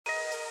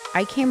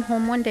I came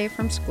home one day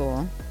from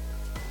school,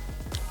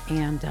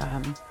 and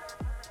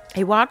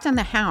I walked in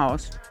the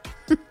house,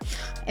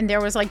 and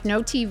there was like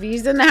no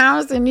TVs in the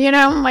house, and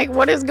I'm like,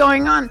 what is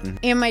going on? Mm-hmm.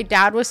 And my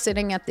dad was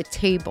sitting at the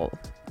table,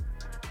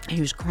 and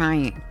he was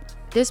crying.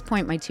 At this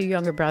point, my two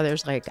younger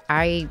brothers, like,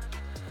 I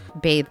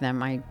bathed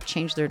them, I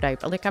changed their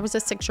diaper, like I was a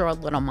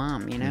 6-year-old little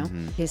mom,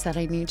 Mm-hmm. He said,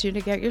 I need you to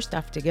get your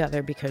stuff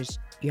together because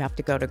you have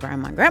to go to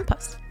Grandma and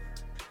Grandpa's.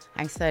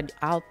 I said,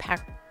 I'll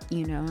pack,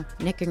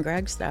 Nick and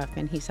Greg's stuff.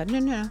 And he said,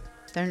 no,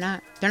 they're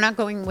not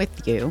going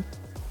with you.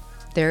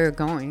 They're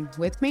going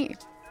with me.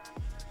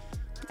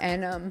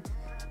 And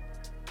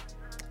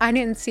I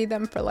didn't see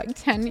them for like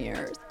 10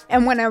 years.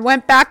 And when I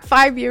went back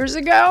 5 years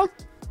ago,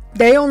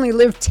 they only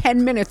lived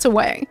 10 minutes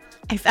away.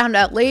 I found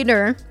out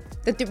later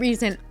that the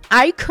reason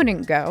I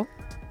couldn't go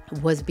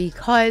was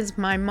because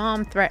my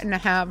mom threatened to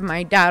have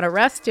my dad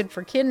arrested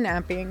for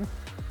kidnapping,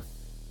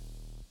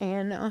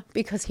 and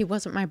because he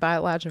wasn't my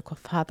biological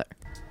father.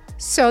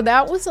 So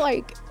that was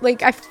like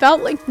I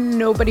felt like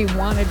nobody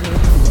wanted me.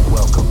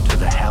 Welcome to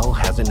the Hell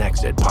Has an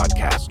Exit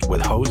podcast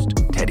with host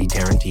Teddy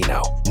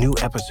Tarantino. New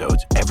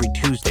episodes every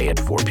Tuesday at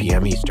 4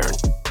 p.m. Eastern.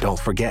 Don't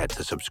forget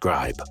to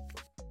subscribe.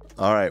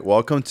 All right,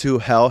 welcome to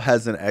Hell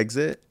Has an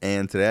Exit,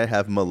 and today I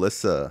have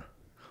Melissa.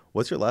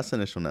 What's your last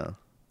initial now?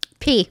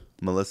 P.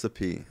 Melissa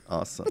P.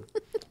 Awesome.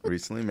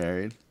 Recently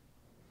married.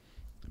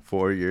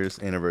 4 years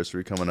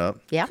anniversary coming up.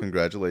 Yeah.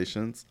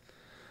 Congratulations.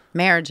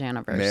 Marriage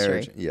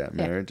anniversary.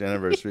 Marriage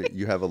anniversary.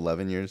 You have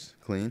 11 years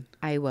clean?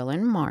 I will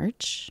in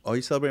March. Oh,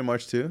 you celebrate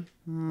March too?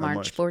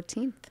 March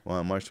 14th.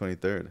 Wow, March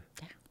 23rd.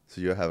 Yeah.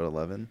 So you have it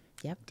 11?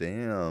 Yep.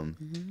 Damn.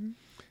 Mm-hmm.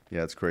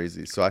 Yeah, it's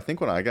crazy. So I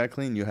think when I got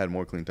clean, you had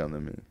more clean time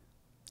than me.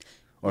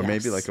 Or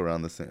maybe like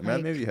around the same.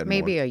 Maybe you had more.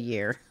 Maybe a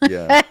year.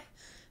 Yeah.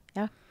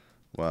 Yeah.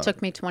 Wow. It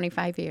took me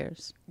 25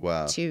 years.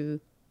 Wow.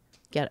 To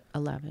get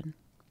 11.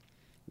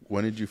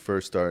 When did you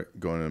first start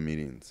going to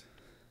meetings?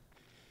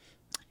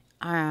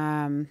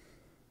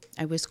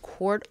 I was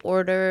court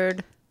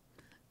ordered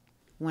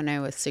when I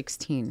was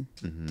 16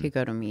 to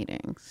go to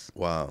meetings.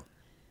 Wow.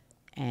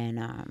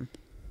 And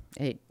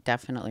it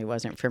definitely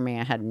wasn't for me.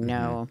 I had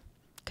no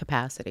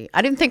capacity.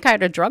 I didn't think I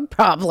had a drug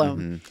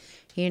problem.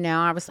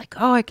 I was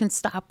like, I can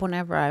stop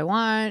whenever I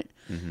want.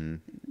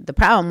 The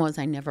problem was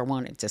I never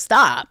wanted to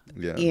stop,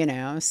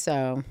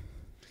 so.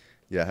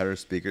 Yeah, I heard a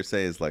speaker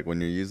say is like when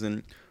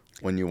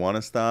you want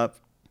to stop,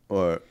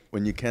 or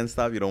when you can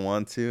stop, you don't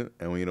want to,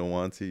 and when you don't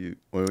want to,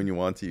 when you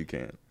want to, you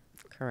can't.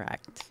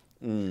 Correct.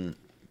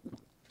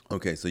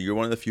 Okay, so you're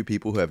one of the few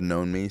people who have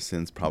known me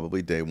since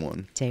probably day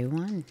one. Day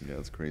one. Yeah,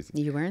 that's crazy.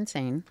 You were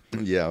insane.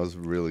 Yeah, I was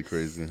really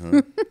crazy,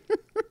 huh?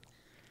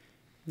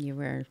 You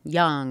were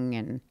young,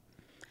 and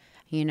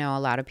a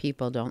lot of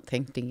people don't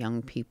think the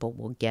young people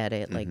will get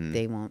it. Like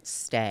they won't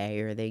stay,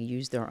 or they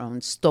use their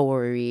own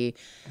story.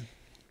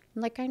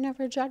 Like, I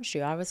never judged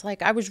you. I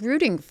was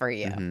rooting for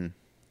you.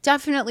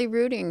 Definitely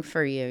rooting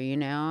for you,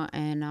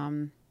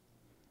 And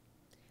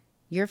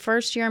your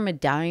first year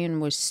medallion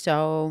was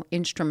so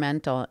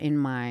instrumental in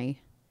my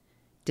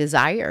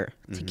desire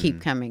to keep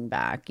coming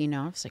back. I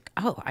was like,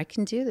 I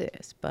can do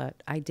this.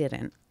 But I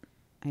didn't.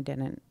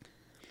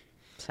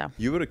 So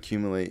You would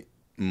accumulate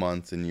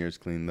months and years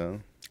clean,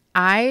 though?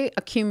 I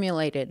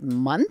accumulated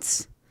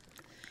months.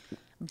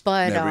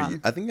 But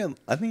I think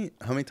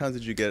how many times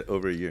did you get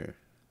over a year?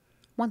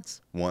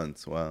 Once.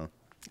 Wow.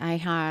 I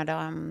had,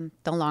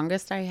 the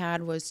longest I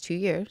had was 2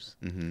 years.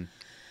 And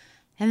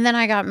then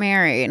I got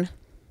married,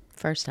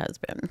 first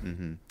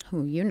husband,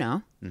 who you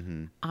know.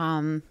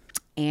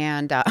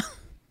 And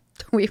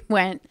we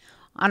went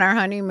on our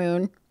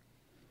honeymoon,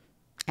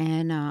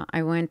 and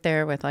I went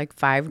there with like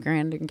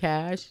 $5,000 in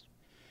cash.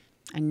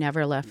 I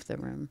never left the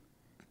room.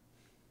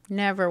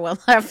 Never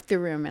left the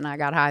room, and I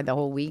got high the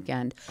whole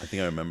weekend. I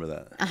think I remember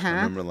that. I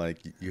remember like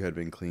you had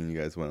been clean,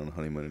 you guys went on a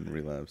honeymoon and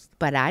relapsed.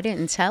 But I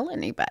didn't tell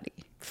anybody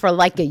for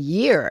like a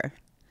year.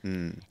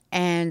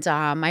 And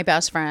my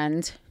best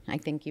friend, I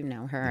think you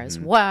know her as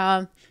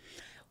well.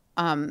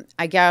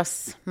 I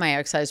guess my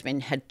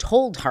ex-husband had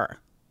told her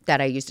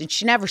that I used it.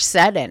 She never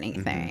said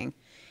anything.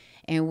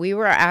 And we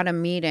were at a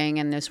meeting,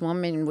 and this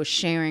woman was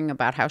sharing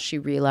about how she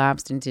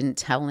relapsed and didn't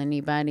tell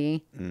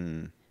anybody.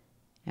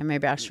 And my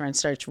best friend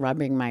starts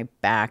rubbing my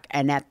back.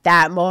 And at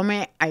that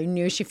moment, I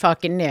knew she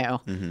fucking knew.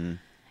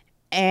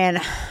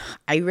 And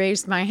I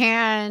raised my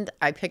hand.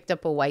 I picked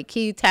up a white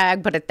key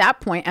tag. But at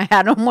that point, I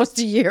had almost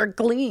a year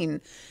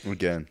clean.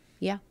 Again?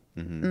 Yeah.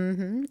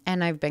 And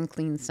I've been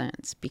clean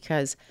since.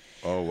 Because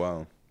oh,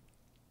 wow.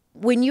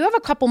 When you have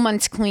a couple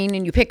months clean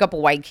and you pick up a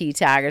white key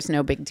tag, it's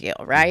no big deal,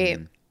 right?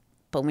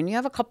 But when you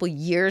have a couple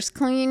years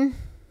clean,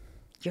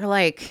 you're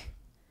like...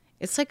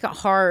 It's like a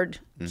hard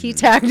key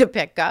tag to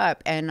pick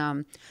up.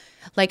 And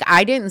like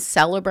I didn't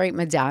celebrate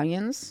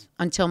medallions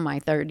until my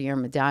third year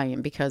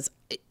medallion because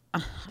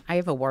I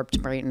have a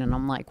warped brain. And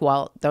I'm like,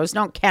 well, those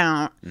don't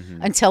count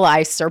until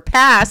I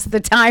surpass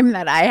the time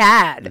that I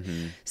had.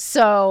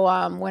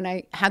 So when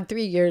I had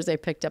 3 years, I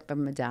picked up a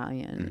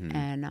medallion.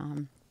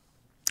 And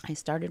I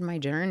started my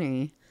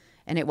journey.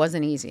 And it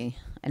wasn't easy.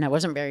 And I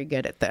wasn't very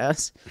good at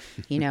this.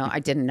 I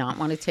did not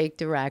want to take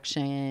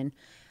direction.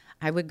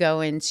 I would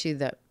go into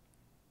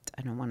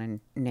I don't want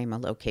to name a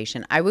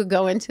location. I would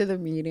go into the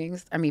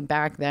meetings. I mean,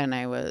 back then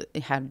I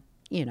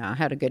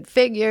had a good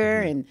figure,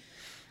 and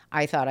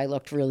I thought I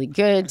looked really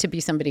good to be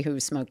somebody who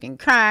was smoking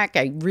crack.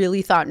 I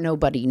really thought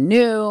nobody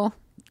knew,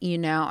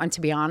 and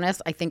to be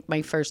honest, I think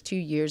my first 2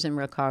 years in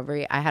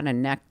recovery, I had a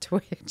neck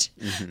twitch.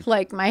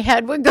 Like my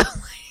head would go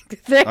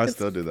like this. I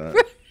still do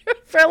that.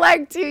 For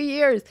like 2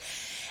 years.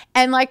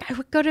 And like I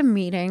would go to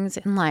meetings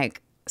in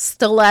like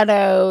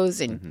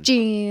stilettos and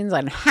jeans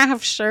and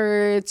half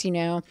shirts,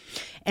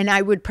 and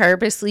I would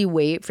purposely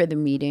wait for the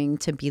meeting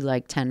to be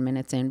like 10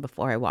 minutes in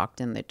before I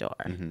walked in the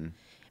door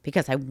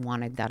because I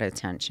wanted that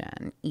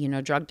attention.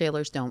 Drug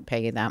dealers don't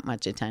pay that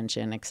much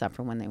attention except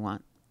for when they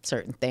want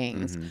certain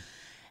things.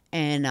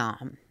 And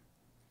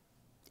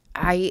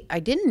I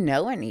didn't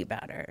know any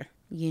better,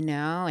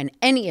 and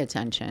any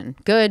attention,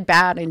 good,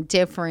 bad,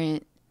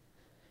 indifferent,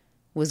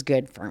 was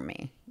good for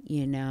me,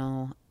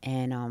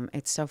 and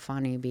it's so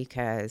funny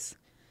because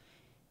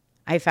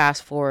I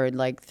fast forward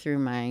like through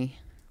my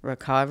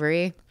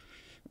recovery,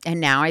 and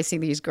now I see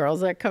these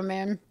girls that come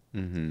in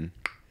and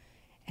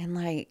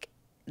like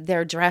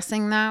they're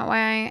dressing that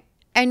way,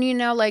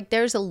 and like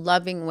there's a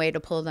loving way to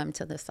pull them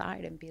to the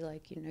side and be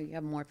like, you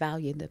have more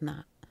value than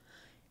that.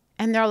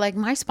 And they're like,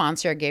 my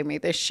sponsor gave me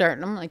this shirt,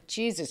 and I'm like,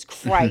 Jesus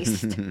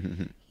Christ.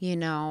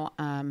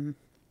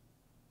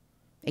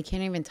 I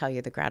can't even tell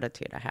you the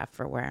gratitude I have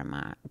for where I'm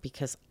at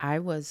because I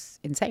was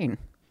insane.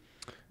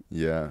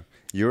 Yeah.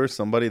 You were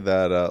somebody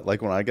that,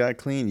 like when I got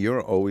clean, you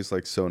were always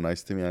like so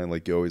nice to me. And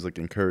like, you always like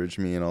encouraged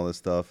me and all this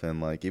stuff.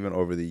 And like, even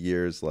over the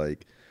years,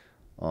 like,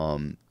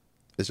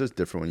 it's just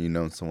different when you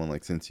know someone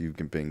like since you've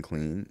been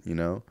clean,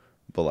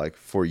 but like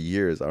for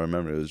years, I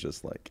remember it was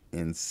just like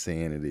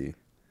insanity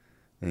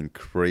and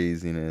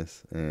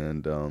craziness.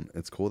 And,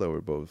 it's cool that we're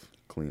both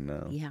clean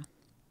now. Yeah.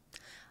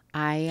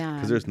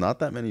 Because there's not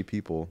that many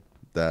people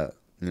that,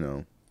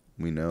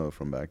 we know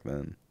from back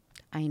then.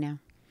 I know.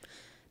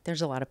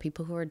 There's a lot of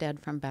people who are dead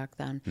from back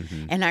then.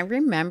 And I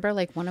remember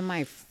like one of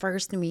my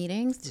first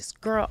meetings, this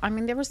girl, I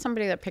mean, there was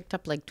somebody that picked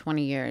up like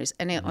 20 years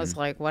and it was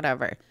like,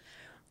 whatever.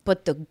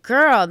 But the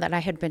girl that I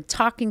had been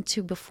talking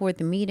to before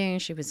the meeting,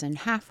 she was in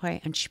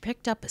halfway and she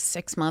picked up a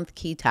 6-month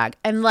key tag.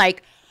 And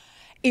like,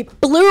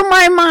 it blew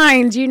my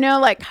mind,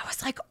 like I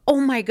was like,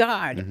 oh my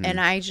God. And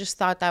I just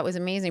thought that was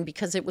amazing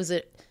because it was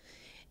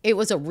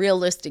a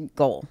realistic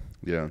goal.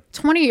 Yeah.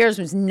 20 years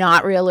was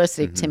not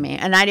realistic to me.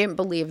 And I didn't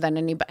believe that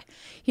anybody,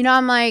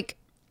 I'm like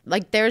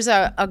there's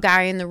a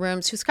guy in the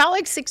rooms who's got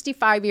like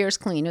 65 years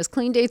clean. His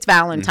clean date's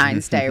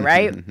Valentine's Day,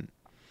 right? I'm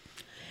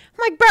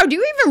like, bro, do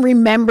you even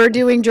remember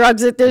doing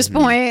drugs at this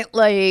point?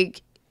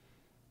 Like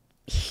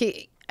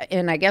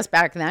and I guess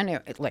back then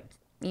it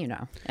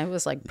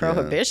was like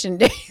prohibition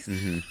days.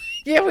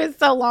 It was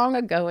so long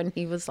ago. And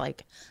he was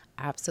like,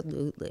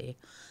 absolutely.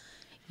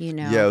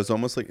 Yeah, it was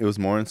almost like it was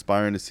more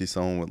inspiring to see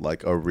someone with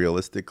like a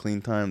realistic clean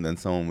time than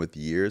someone with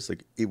years.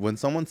 Like when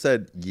someone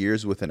said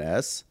years with an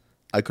S,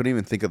 I couldn't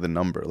even think of the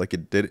number. Like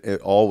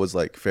it all was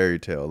like fairy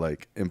tale,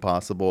 like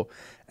impossible.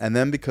 And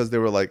then because they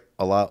were like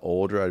a lot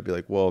older, I'd be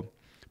like, well,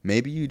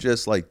 maybe you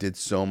just like did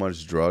so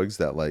much drugs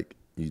that like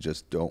you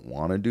just don't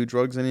want to do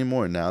drugs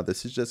anymore. Now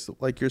this is just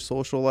like your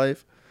social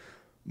life.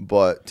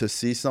 But to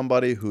see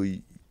somebody who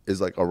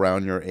is like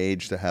around your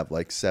age to have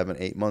like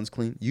 7-8 months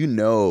clean,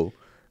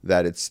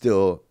 that it's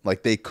still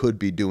like they could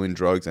be doing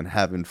drugs and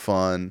having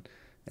fun.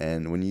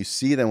 And when you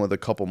see them with a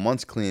couple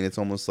months clean, it's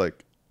almost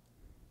like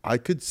I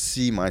could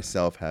see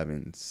myself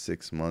having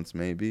 6 months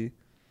maybe.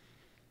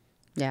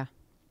 Yeah.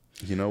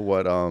 You know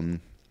what? I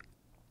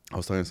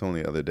was talking to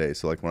someone the other day.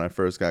 So like when I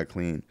first got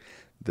clean,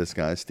 this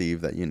guy,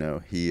 Steve, that he,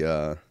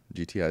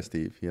 GTI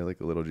Steve, he had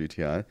like a little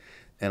GTI.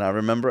 And I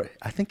remember,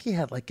 I think he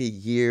had like a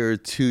year,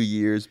 2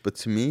 years, but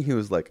to me, he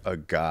was like a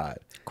god.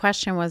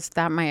 Question, was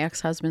that my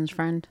ex-husband's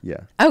friend?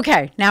 Yeah.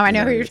 Okay, now I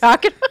know who you're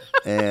talking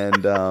about.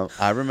 And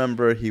I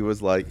remember he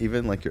was like,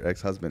 even like your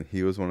ex-husband,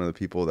 he was one of the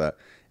people that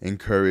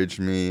encouraged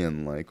me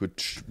and like would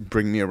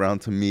bring me around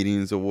to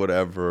meetings or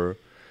whatever.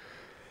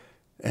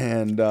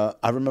 And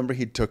I remember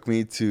he took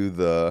me to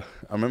the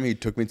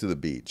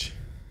beach.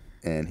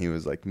 And he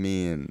was like,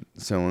 me and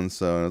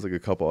so-and-so, and it was like a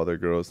couple other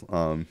girls,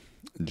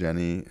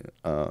 Jenny,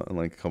 and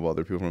like a couple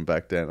other people from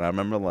back then. And I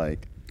remember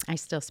like, I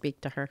still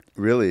speak to her.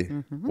 Really?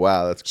 Mm-hmm.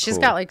 Wow, that's cool. She's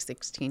got like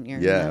 16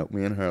 years. Yeah, now.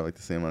 Me and her are like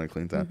the same amount of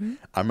clean time. Mm-hmm.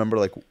 I remember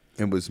like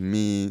it was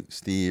me,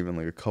 Steve, and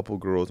like a couple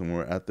girls, and we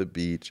were at the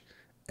beach.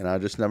 And I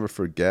just never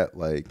forget,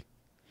 like,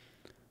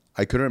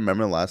 I couldn't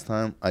remember the last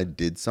time I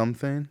did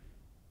something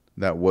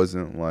that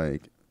wasn't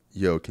like,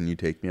 yo, can you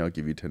take me? I'll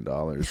give you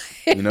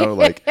 $10.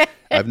 Like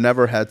I've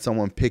never had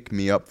someone pick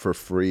me up for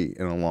free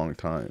in a long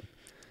time.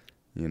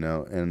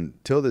 And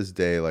till this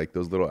day, like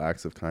those little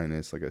acts of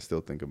kindness, like I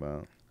still think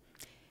about.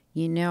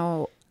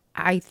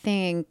 I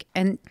think,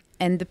 and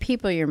the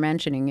people you're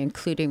mentioning,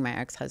 including my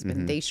ex-husband,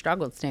 mm-hmm. they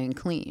struggled staying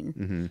clean.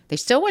 Mm-hmm. They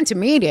still went to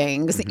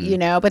meetings,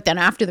 mm-hmm. But then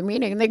after the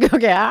meeting, they go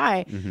get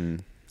high. Mm-hmm.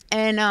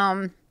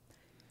 And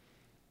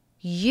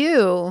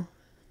you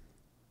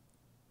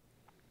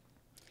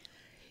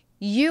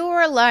you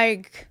were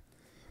like,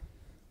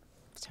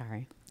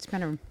 sorry, it's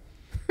been a,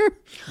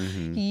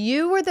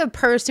 you were the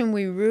person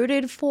we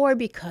rooted for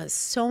because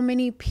so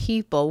many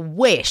people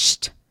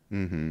wished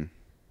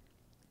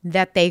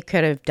that they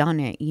could have done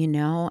it, you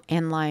know?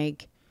 And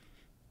like,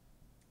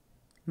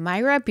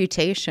 my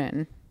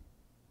reputation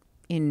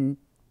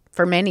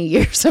for many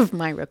years of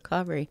my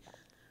recovery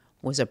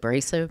was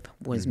abrasive,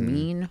 was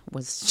mean,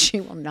 was she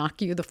will knock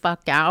you the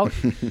fuck out.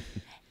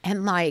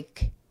 And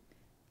like,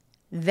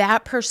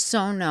 that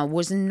persona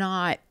was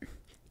not,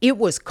 it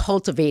was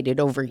cultivated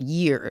over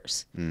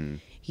years.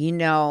 You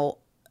know,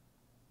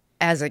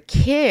 as a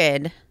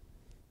kid,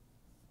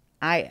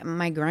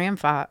 my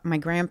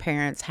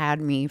grandparents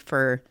had me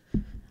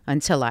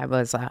until I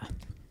was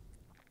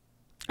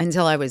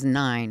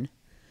 9.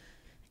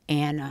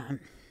 And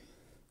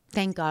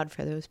thank God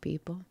for those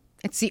people.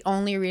 It's the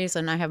only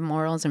reason I have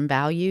morals and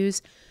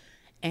values.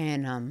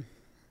 And,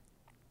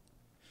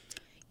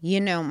 you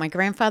know, my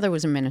grandfather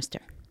was a minister.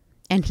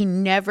 And he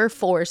never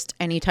forced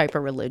any type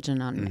of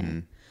religion on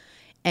me.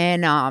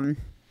 And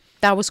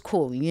that was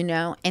cool, you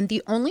know. And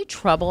the only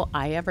trouble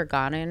I ever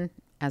got in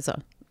as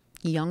a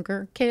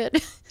younger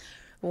kid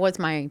was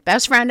my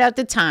best friend at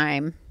the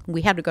time.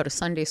 We had to go to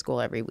Sunday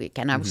school every week.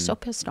 And I was so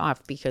pissed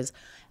off because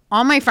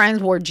all my friends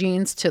wore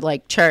jeans to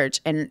like church.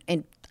 And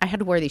I had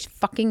to wear these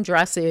fucking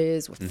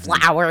dresses with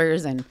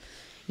flowers and,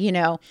 you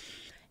know.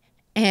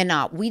 And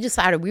we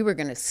decided we were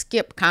going to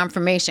skip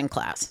confirmation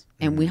class.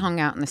 And we hung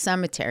out in the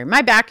cemetery.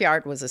 My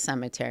backyard was a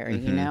cemetery,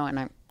 you know,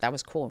 and that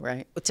was cool,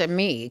 right? To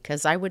me,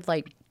 because I would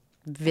like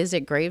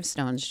visit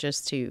gravestones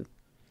just to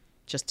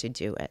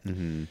do it.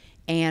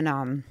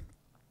 And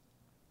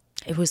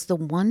it was the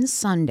one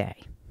Sunday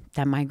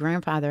that my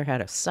grandfather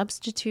had a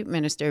substitute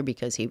minister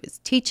because he was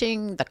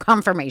teaching the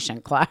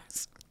confirmation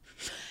class.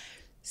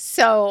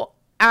 So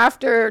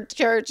after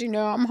church, you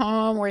know, I'm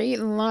home, we're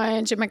eating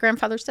lunch, and my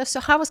grandfather says,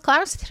 "So how was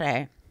class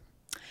today?"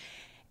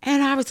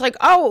 And I was like,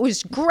 "Oh, it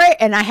was great."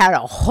 And I had a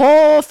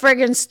whole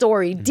friggin'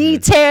 story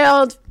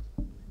detailed.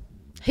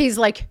 He's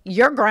like,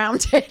 "You're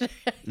grounded."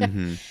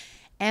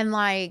 And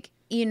like,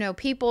 you know,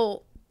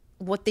 people,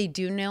 what they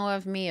do know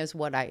of me is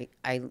what I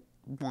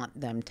want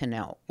them to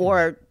know.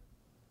 Or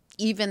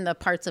even the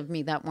parts of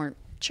me that weren't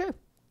true.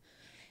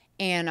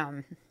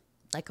 And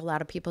like a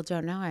lot of people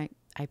don't know,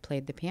 I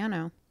played the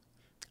piano.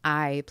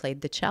 I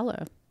played the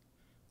cello.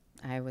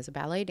 I was a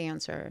ballet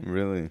dancer.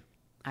 Really?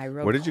 I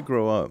wrote. Where did you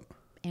grow up?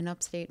 In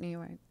upstate New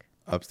York.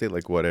 Upstate,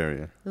 like what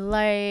area?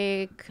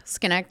 Like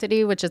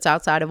Schenectady, which is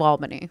outside of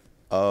Albany.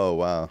 Oh,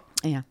 wow.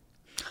 Yeah.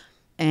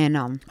 And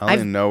I don't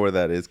even know where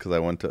that is because I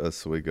went to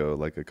Oswego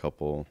like a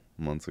couple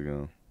months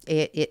ago.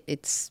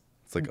 It's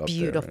like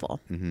beautiful,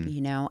 up there, right?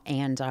 You know,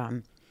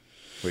 and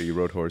wait, you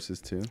rode horses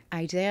too?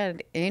 I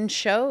did in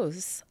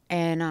shows,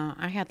 and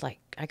I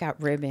got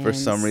ribbons. For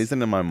some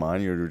reason in my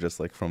mind, you were just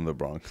like from the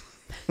Bronx.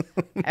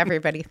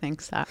 Everybody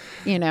thinks that,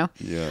 you know.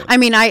 Yeah. I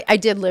mean, I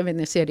did live in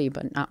the city,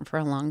 but not for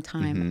a long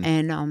time.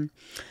 And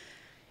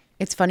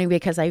it's funny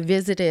because I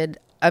visited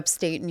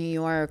upstate New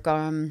York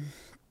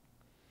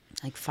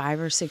like 5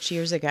 or 6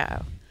 years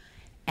ago,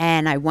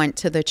 and I went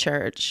to the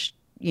church,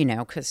 you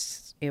know,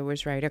 because it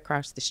was right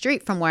across the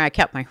street from where I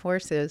kept my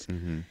horses.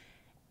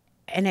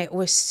 And it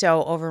was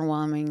so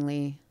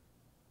overwhelmingly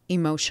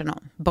emotional.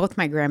 Both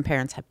my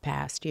grandparents had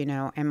passed, you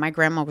know, and my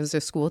grandma was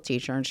a school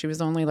teacher and she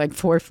was only like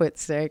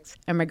 4'6",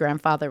 and my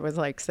grandfather was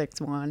like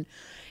 6'1".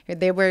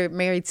 They were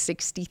married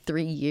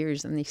 63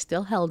 years and they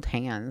still held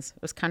hands.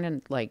 It was kind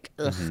of like,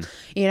 ugh.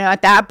 You know,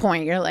 at that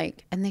point you're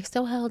like, and they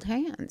still held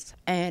hands.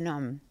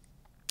 And,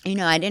 you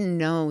know, I didn't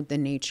know the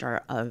nature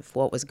of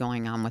what was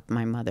going on with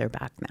my mother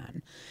back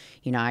then.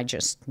 You know, I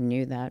just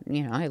knew that,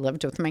 you know, I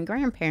lived with my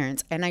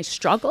grandparents and I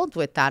struggled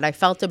with that. I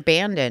felt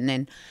abandoned.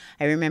 And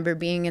I remember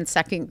being in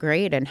 2nd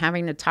grade and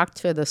having to talk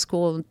to the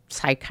school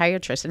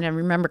psychiatrist. And I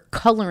remember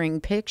coloring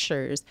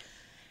pictures.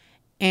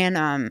 And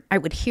I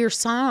would hear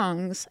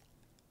songs.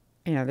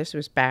 You know, this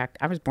was back,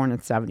 I was born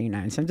in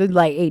 79, so I did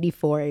like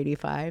 84,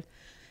 85.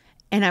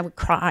 And I would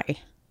cry,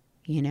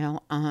 you know.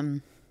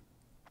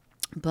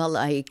 But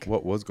like.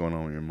 What was going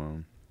on with your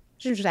mom?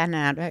 She was an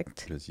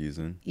addict. Just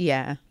using?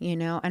 Yeah, you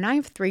know. And I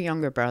have 3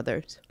 younger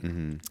brothers.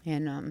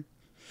 And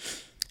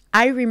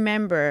I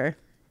remember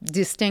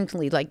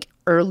distinctly, like,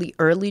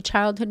 early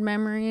childhood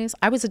memories.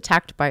 I was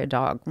attacked by a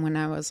dog when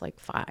I was, like,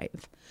 5. I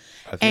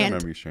think I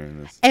remember you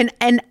sharing this.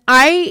 And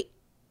I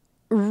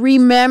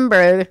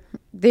remember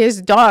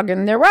this dog.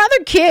 And there were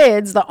other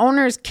kids. The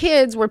owner's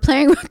kids were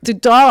playing with the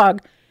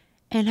dog.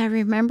 And I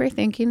remember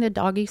thinking the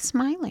doggy's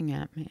smiling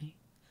at me.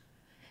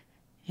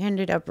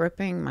 Ended up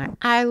ripping my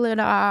eyelid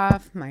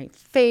off, my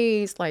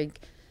face, like,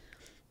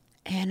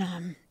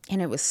 and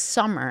it was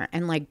summer,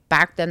 and like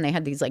back then they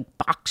had these like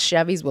box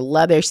Chevys with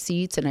leather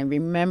seats, and I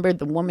remember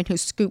the woman who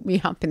scooped me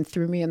up and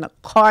threw me in the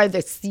car.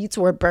 The seats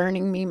were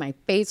burning me, my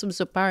face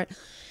was apart,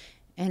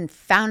 and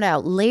found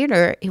out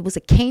later it was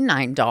a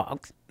canine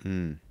dog,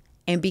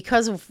 and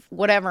because of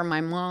whatever my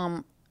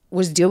mom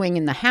was doing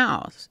in the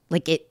house,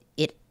 like it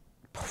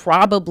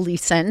probably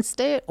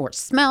sensed it or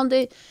smelled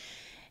it.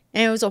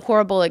 And it was a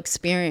horrible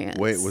experience.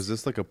 Wait, was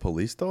this like a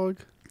police dog?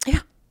 Yeah.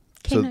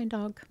 Canine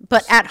dog.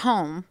 But at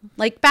home.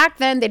 Like back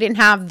then they didn't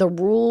have the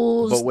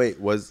rules. But wait,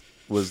 was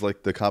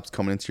like the cops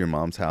coming into your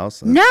mom's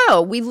house?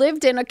 No, we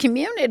lived in a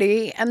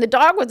community and the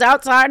dog was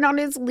outside on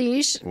his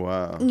leash.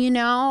 Wow. You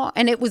know,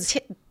 and it was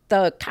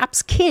the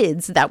cops'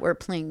 kids that were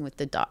playing with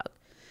the dog.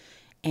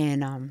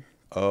 And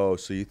oh,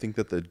 so you think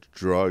that the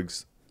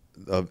drugs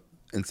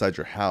inside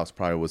your house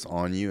probably was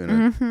on you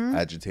and it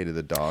agitated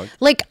the dog?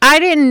 Like I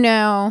didn't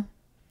know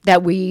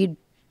that weed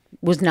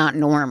was not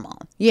normal.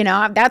 You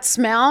know, that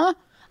smell,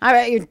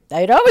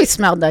 it always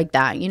smelled like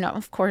that. You know,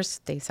 of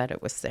course they said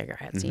it was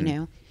cigarettes, you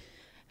know.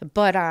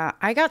 But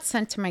I got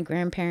sent to my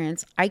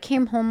grandparents. I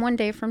came home one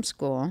day from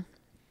school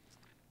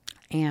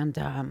and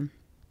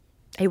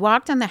I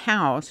walked in the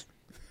house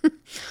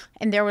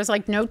and there was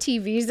like no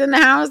TVs in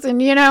the house.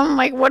 And, you know, I'm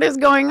like, what is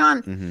going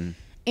on?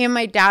 And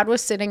my dad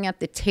was sitting at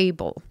the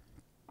table.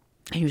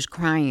 He was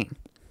crying.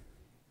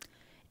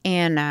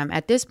 And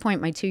at this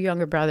point, my 2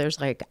 younger brothers,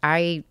 like,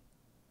 I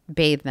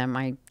bathed them.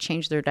 I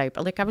changed their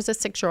diaper. Like, I was a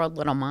 6-year-old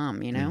little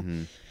mom, you know?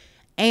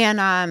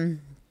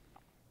 And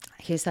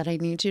he said, I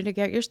need you to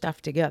get your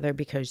stuff together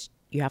because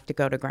you have to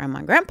go to Grandma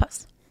and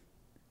Grandpa's.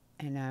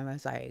 And I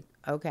was like,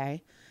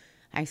 okay.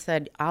 I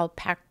said, I'll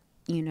pack,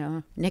 you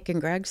know, Nick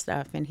and Greg's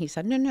stuff. And he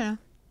said, no,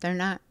 they're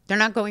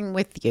not going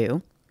with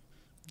you.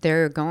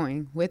 They're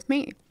going with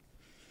me.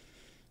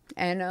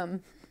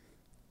 And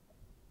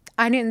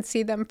I didn't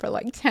see them for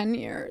like 10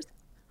 years.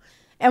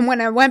 And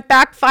when I went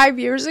back 5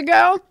 years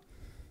ago,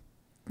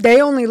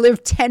 they only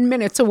lived 10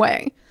 minutes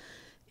away.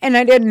 And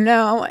I didn't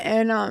know.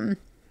 And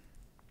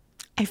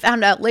I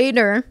found out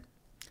later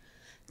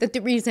that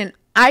the reason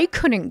I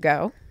couldn't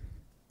go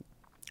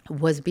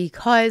was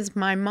because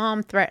my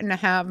mom threatened to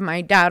have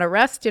my dad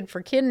arrested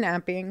for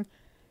kidnapping.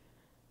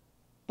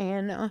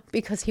 And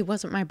because he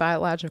wasn't my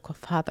biological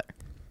father.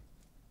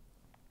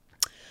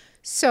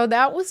 So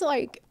that was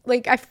like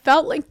I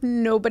felt like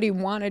nobody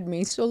wanted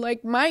me. So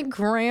like my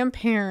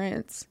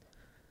grandparents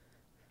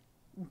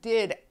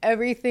did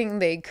everything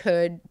they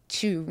could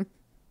to,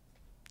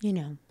 you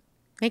know,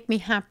 make me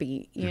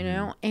happy, you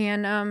know,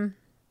 and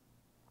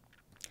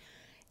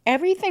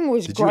everything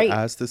was great. Did you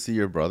ask to see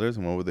your brothers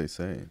and what would they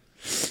say?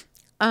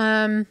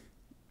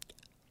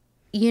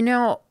 You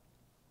know,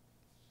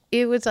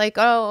 it was like,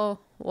 oh,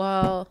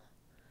 well,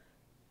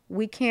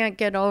 we can't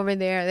get over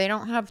there. They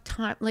don't have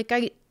time. Like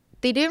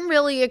they didn't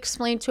really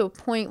explain to a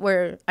point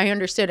where I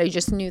understood. I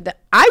just knew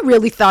that I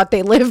really thought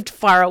they lived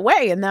far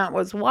away, and that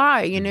was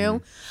why, you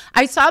know.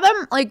 I saw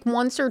them like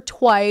once or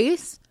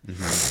twice,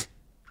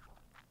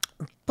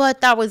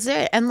 but that was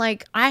it. And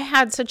like I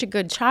had such a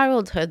good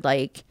childhood.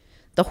 Like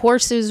the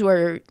horses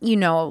were, you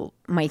know,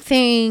 my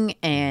thing,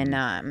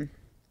 and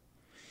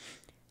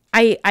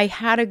I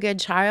had a good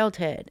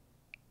childhood.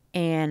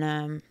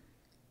 And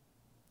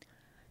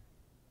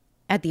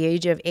at the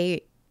age of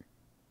 8,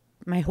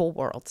 my whole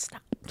world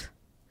stopped.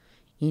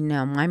 You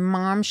know, my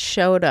mom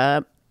showed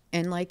up,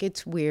 and like,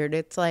 it's weird.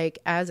 It's like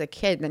as a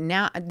kid, and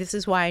now this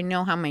is why I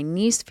know how my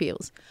niece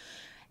feels.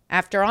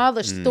 After all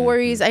the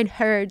stories I'd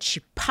heard,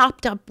 she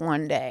popped up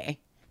one day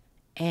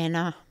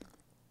and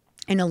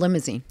in a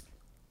limousine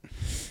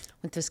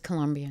with this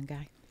Colombian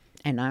guy.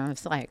 And I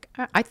was like,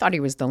 I thought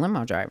he was the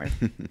limo driver.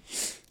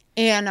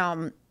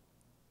 And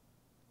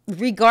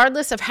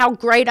regardless of how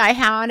great I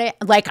had it,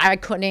 like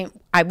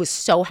I was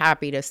so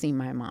happy to see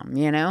my mom,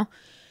 you know?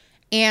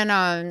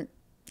 And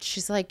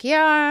she's like,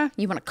 yeah,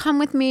 you want to come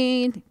with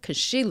me? Because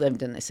she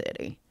lived in the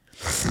city.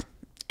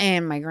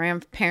 And my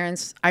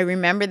grandparents, I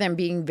remember them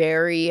being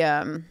very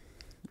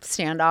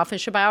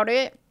standoffish about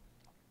it.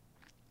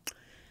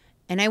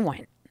 And I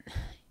went.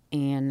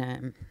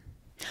 And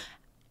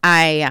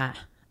I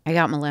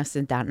got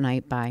molested that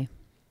night by...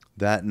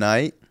 That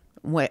night?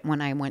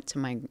 When I went to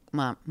my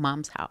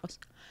mom's house.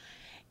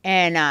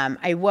 And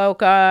I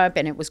woke up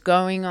and it was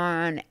going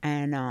on.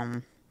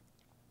 And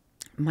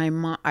my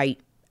mom, I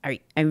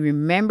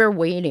remember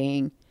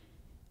waiting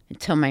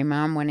until my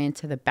mom went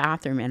into the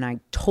bathroom and I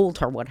told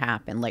her what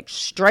happened, like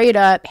straight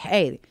up,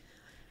 hey.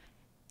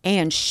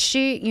 And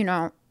she, you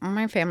know,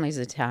 my family's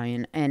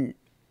Italian, and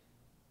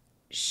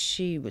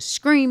she was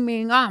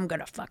screaming, oh, I'm going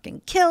to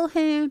fucking kill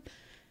him.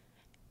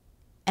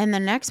 And the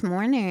next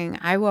morning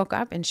I woke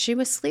up and she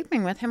was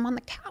sleeping with him on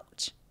the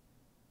couch.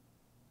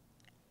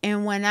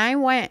 And when I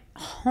went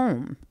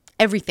home,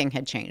 everything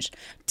had changed.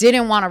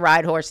 Didn't want to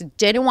ride horses,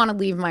 didn't want to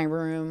leave my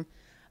room.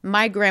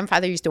 My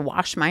grandfather used to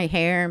wash my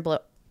hair and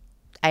but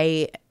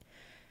I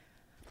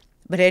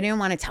didn't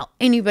want to tell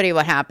anybody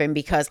what happened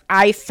because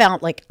I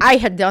felt like I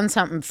had done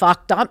something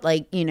fucked up,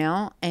 like, you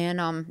know.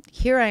 And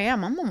here I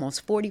am. I'm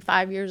almost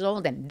 45 years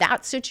old, and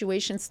that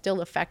situation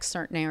still affects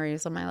certain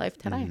areas of my life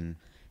today.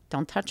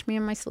 Don't touch me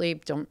in my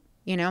sleep. Don't,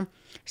 you know.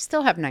 I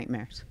still have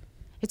nightmares.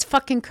 It's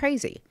fucking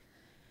crazy.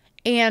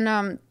 And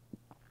I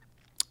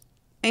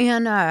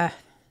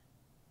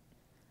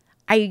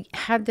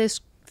had this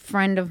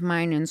friend of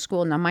mine in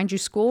school. Now, mind you,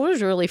 school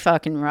was really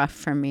fucking rough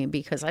for me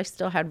because I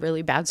still had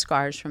really bad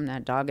scars from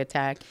that dog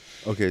attack.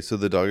 Okay, so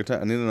the dog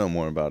attack, I need to know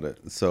more about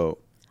it. So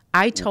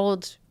I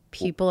told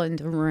people in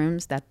the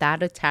rooms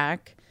that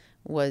attack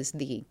was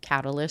the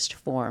catalyst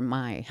for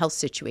my health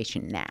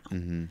situation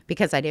now,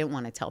 because I didn't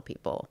want to tell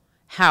people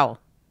how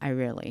I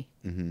really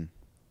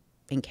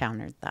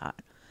encountered that.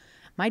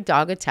 My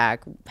dog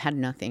attack had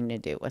nothing to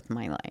do with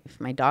my life.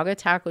 My dog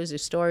attack was a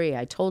story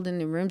I told in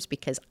the rooms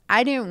because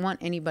I didn't want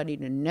anybody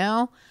to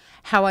know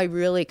how I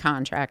really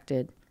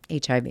contracted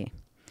HIV.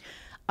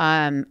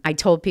 I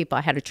told people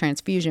I had a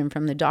transfusion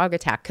from the dog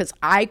attack because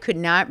I could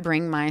not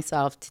bring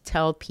myself to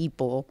tell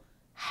people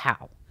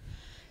how.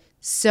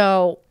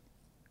 So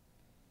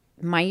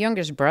my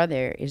youngest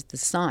brother is the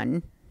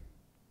son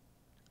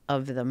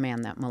of the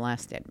man that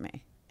molested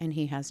me, and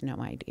he has no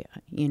idea,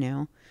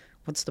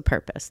 what's the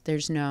purpose?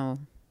 There's no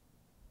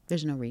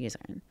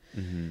reason.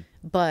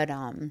 But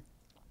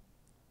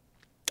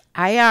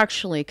I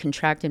actually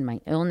contracted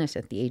my illness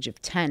at the age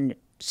of 10.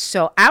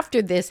 So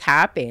after this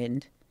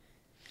happened,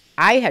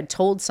 I had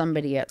told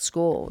somebody at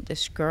school,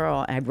 this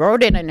girl, I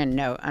wrote it in a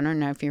note. I don't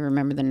know if you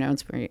remember the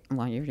notes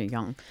while you were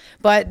young,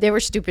 but they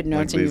were stupid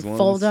notes, and you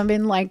fold them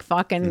in like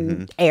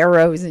fucking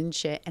arrows and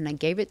shit. And I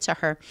gave it to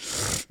her,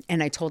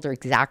 and I told her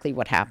exactly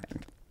what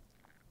happened.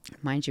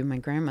 Mind you, my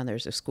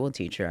grandmother's a school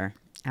teacher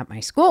at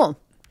my school.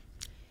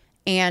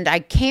 And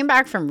I came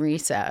back from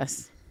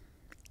recess,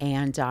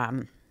 and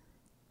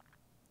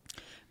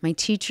my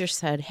teacher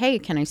said, "Hey,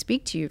 can I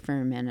speak to you for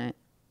a minute?"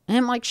 And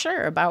I'm like,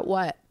 "Sure, about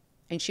what?"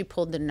 And she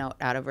pulled the note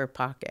out of her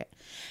pocket.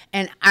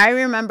 And I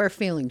remember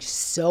feeling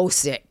so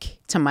sick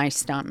to my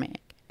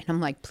stomach. And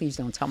I'm like, please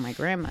don't tell my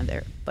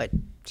grandmother. But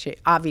she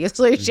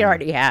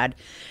already had.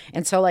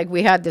 And so like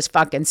we had this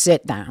fucking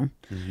sit down,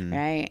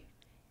 right?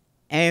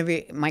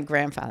 My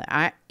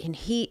grandfather,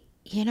 he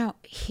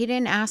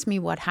didn't ask me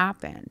what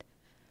happened.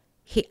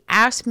 He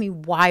asked me,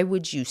 why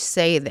would you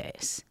say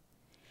this?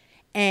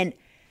 And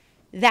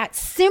that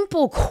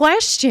simple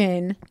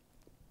question,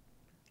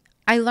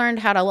 I learned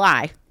how to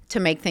lie to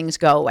make things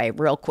go away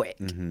real quick.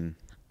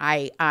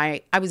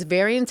 I was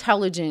very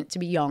intelligent to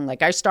be young.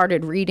 Like I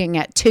started reading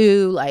at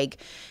 2, like,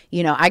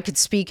 I could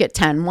speak at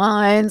 10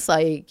 once,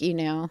 like,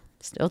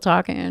 still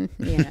talking,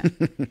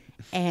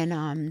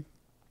 And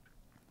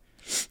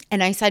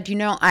I said,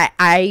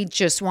 I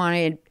just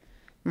wanted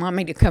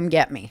mommy to come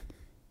get me.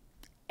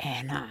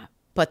 And,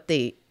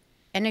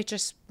 and it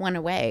just went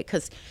away.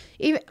 Cause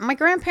even my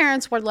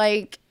grandparents were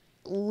like,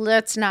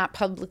 let's not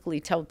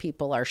publicly tell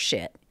people our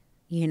shit.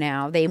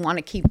 They want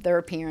to keep their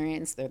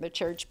appearance. They're the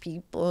church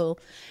people.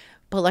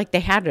 But like they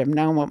had to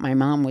know what my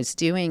mom was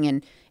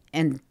doing.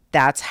 And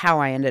that's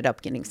how I ended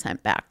up getting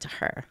sent back to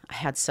her. I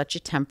had such a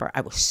temper. I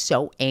was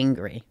so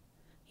angry.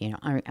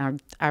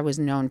 I was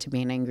known to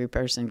be an angry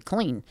person,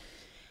 clean.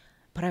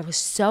 But I was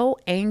so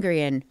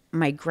angry, and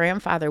my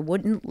grandfather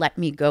wouldn't let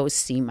me go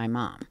see my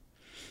mom.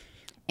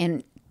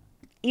 And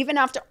even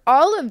after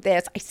all of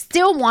this, I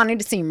still wanted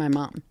to see my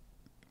mom.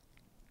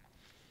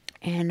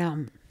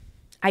 And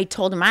I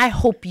told him, I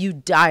hope you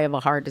die of a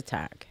heart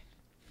attack.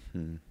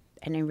 And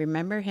I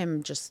remember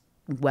him just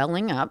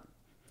welling up.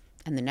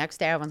 And the next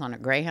day I was on a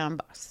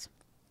Greyhound bus.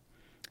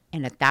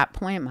 And at that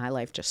point, my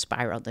life just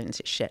spiraled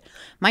into shit.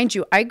 Mind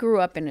you, I grew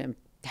up in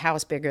a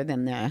house bigger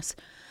than this,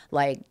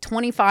 like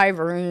 25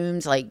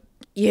 rooms,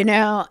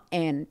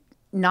 and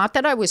not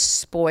that I was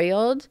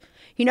spoiled,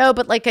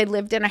 but like I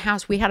lived in a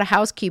house, we had a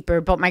housekeeper,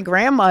 but my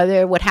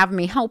grandmother would have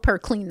me help her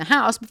clean the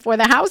house before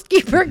the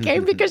housekeeper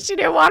came because she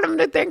didn't want them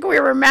to think we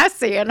were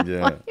messy. And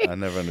I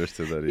never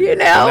understood that either. But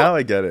now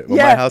I get it. When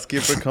my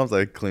housekeeper comes,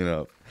 I clean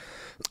up.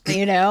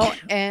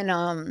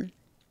 And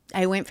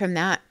I went from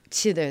that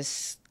to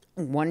this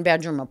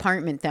 1-bedroom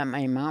apartment that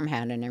my mom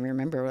had, and I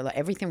remember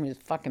everything was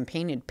fucking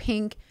painted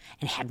pink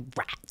and had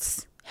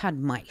rats, had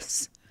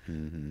mice.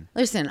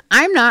 Listen,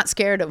 I'm not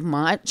scared of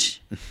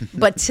much,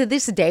 but to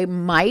this day,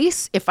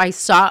 mice, if I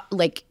saw,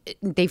 like,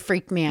 they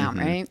freaked me out,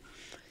 right?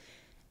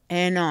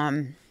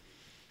 And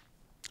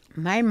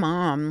my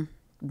mom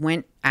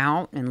went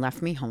out and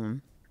left me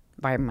home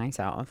by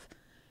myself,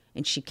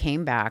 and she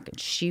came back, and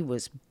she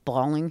was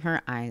bawling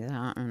her eyes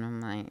out, and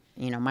I'm like,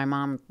 my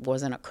mom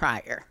wasn't a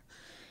crier.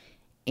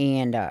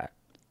 And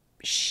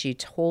she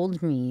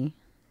told me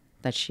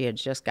that she had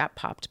just got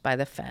popped by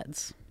the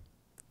feds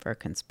for a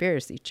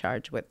conspiracy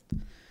charge with a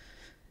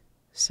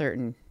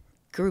certain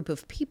group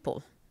of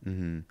people.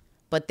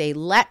 But they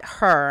let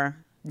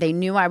her, they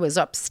knew I was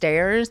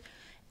upstairs,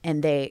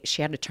 and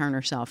she had to turn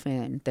herself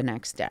in the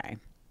next day.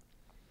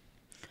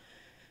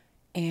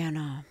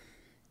 And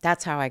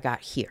that's how I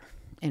got here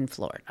in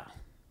Florida.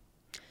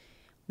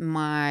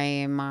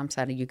 My mom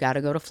said, you got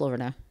to go to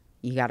Florida.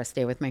 You got to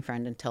stay with my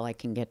friend until I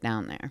can get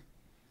down there.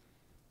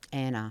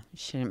 And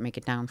she didn't make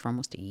it down for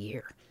almost a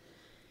year.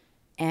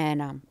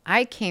 And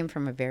I came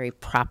from a very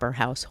proper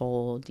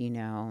household,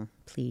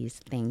 please,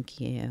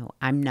 thank you.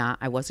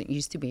 I wasn't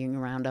used to being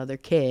around other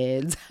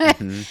kids.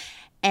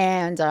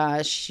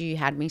 And she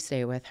had me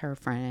stay with her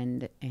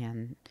friend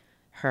and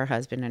her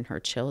husband and her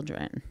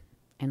children.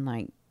 And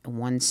like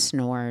one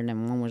snored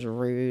and one was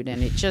rude.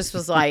 And it just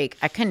was like,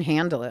 I couldn't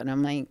handle it. And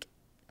I'm like,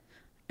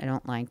 I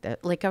don't like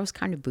that. Like I was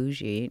kind of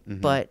bougie,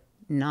 but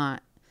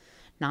not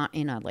not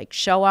in a like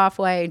show off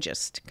way,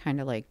 just kind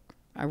of like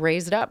a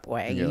raised up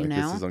way, Yeah, you like,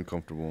 know? this is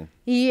uncomfortable.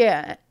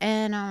 Yeah.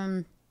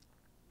 And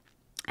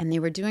they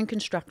were doing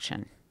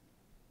construction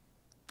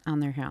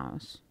on their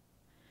house.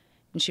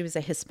 And she was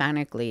a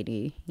Hispanic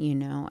lady, you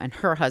know, and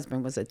her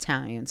husband was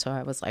Italian. So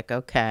I was like,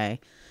 okay.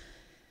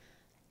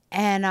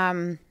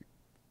 And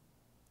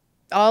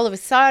all of a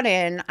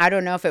sudden, I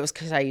don't know if it was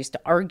because I used to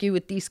argue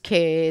with these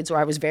kids or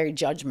I was very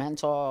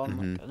judgmental.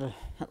 I'm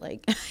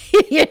like,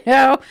 you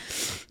know.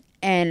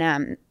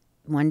 And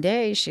one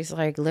day she's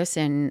like,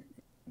 listen,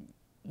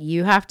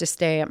 you have to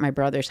stay at my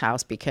brother's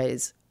house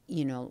because,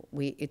 you know,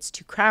 it's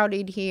too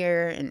crowded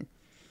here.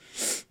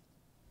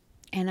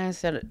 And I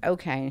said,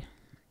 okay.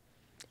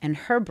 And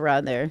her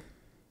brother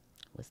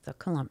was the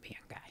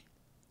Colombian guy.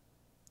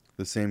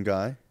 The same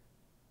guy?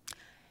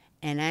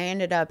 And I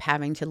ended up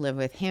having to live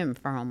with him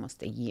for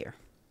almost a year.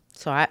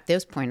 So at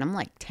this point, I'm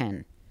like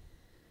 10.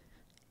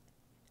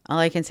 All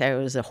I can say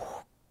was a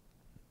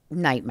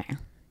nightmare,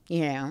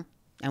 you know.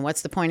 And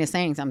what's the point of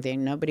saying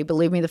something? Nobody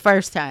believed me the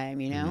first time,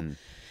 you know.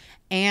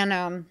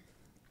 And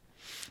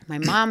my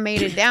mom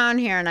made it down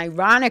here, and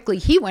ironically,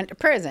 he went to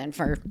prison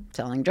for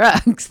selling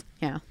drugs.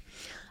 Yeah.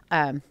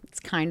 It's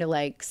kind of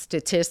like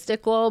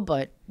statistical,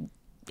 but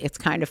it's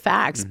kind of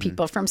facts.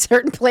 People from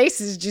certain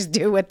places just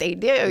do what they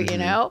do, you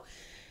know?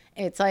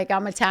 It's like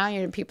I'm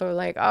Italian and people are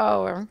like,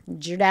 oh,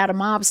 is your dad a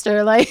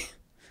mobster?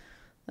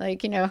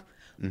 Like, you know.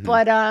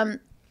 But oh,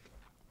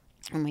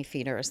 my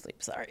feet are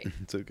asleep, sorry.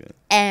 It's okay.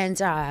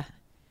 And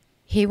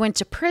he went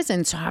to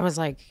prison, so I was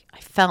like,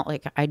 I felt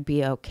like I'd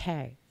be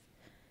okay.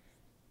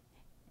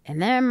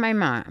 And then my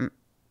mom,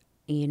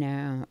 you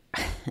know,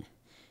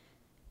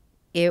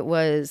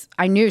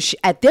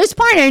 at this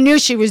point, I knew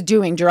she was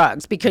doing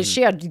drugs because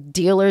she had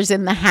dealers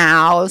in the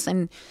house.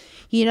 And,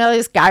 you know,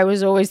 this guy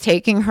was always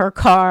taking her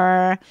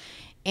car.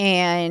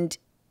 And,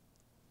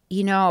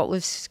 you know, it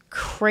was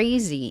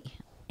crazy.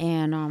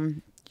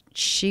 And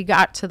she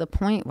got to the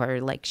point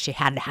where, like, she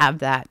had to have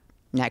that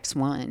next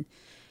one.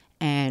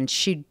 And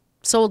she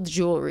sold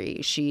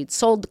jewelry. She'd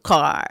sold the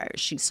car.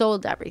 She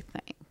sold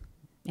everything.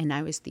 And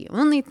I was the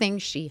only thing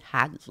she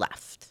had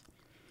left.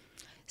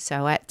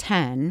 So at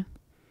 10...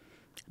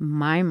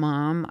 my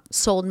mom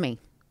sold me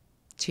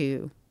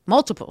to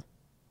multiple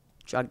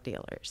drug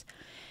dealers.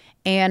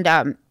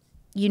 And,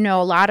 you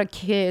know, a lot of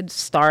kids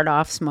start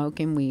off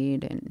smoking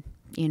weed. And,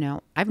 you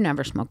know, I've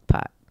never smoked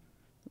pot.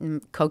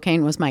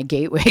 Cocaine was my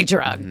gateway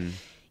drug,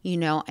 you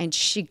know. And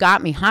she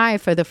got me high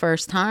for the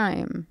first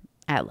time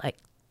at, like,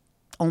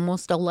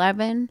 almost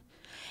 11.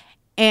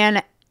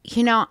 And,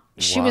 you know,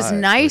 she was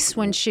nice like,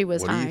 when she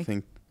was high. What do you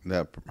think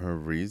that her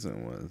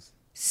reason was?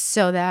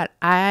 So that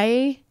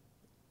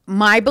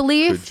my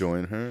belief to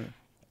join her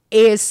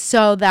is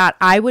so that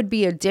I would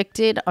be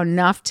addicted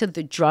enough to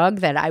the drug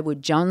that I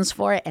would jones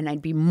for it and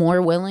I'd be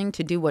more willing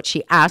to do what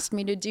she asked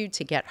me to do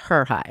to get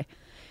her high.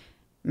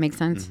 Make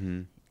sense?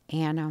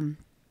 And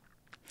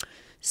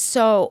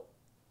so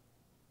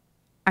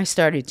I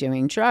started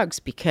doing drugs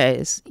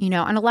because, you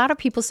know, and a lot of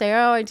people say,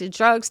 oh, I did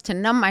drugs to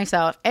numb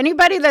myself.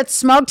 Anybody that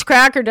smoked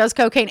crack or does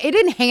cocaine, it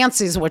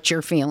enhances what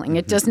you're feeling.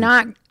 It does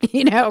not,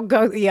 you know,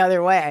 go the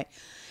other way.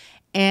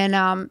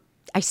 And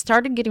I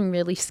started getting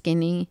really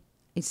skinny.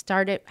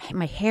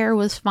 My hair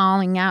was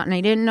falling out and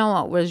I didn't know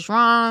what was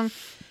wrong.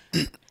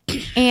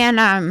 And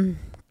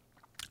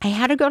I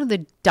had to go to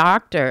the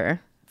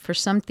doctor for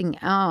something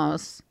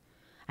else.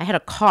 I had a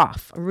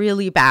cough, a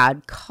really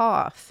bad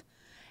cough.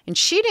 And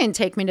she didn't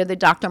take me to the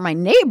doctor. My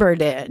neighbor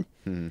did.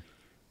 And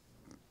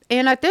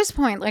at this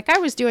point, like, I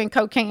was doing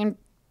cocaine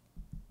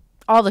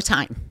all the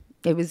time.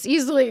 It was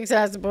easily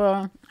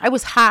accessible. I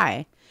was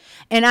high.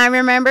 And I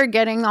remember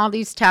getting all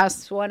these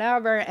tests,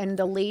 whatever, and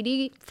the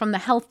lady from the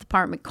health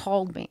department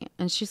called me.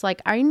 And she's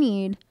like, I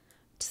need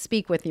to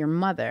speak with your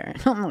mother.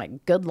 And I'm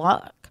like, good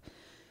luck.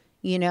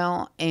 You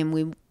know, and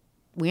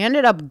we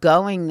ended up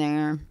going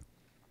there.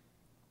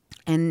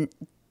 And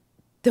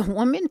the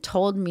woman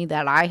told me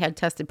that I had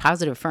tested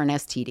positive for an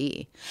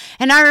STD.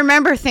 And I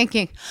remember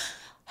thinking,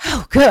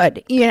 oh,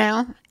 good, you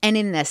know. And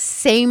in the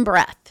same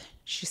breath,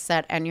 she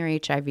said, and you're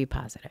HIV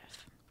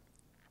positive.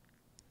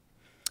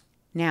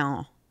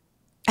 Now...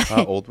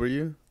 How old were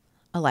you?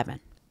 11.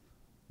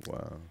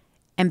 Wow.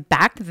 And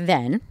back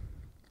then,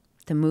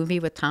 the movie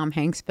with Tom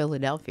Hanks,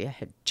 Philadelphia,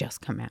 had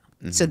just come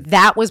out. So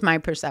that was my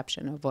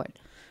perception of what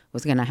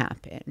was going to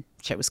happen.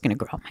 Shit was going to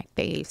grow on my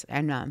face.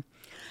 And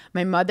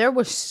my mother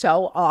was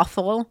so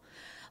awful.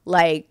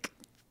 Like,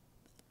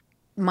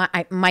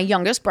 my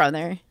youngest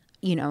brother,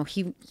 you know,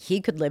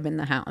 he could live in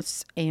the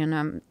house.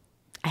 And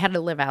I had to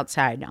live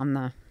outside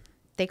on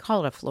they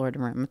call it a Florida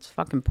room. It's a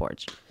fucking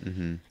porch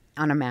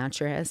on a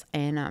mattress.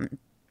 And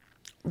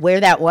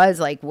where that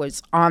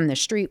was on the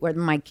street where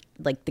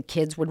the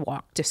kids would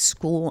walk to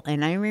school.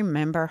 And I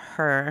remember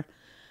her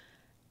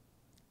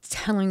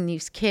telling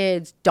these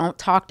kids, don't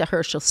talk to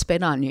her, she'll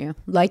spit on you.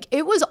 Like,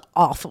 it was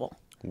awful.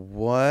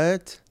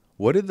 What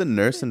did the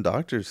nurse and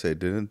doctor say?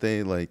 Didn't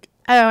they oh,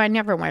 I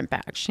never went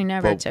back. She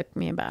never took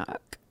me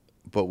back.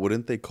 But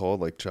wouldn't they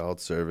call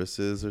child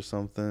services or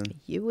something?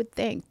 You would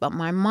think. But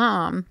my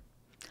mom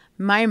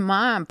my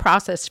mom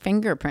processed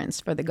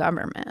fingerprints for the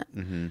government.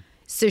 Mm-hmm.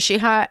 So she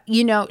had,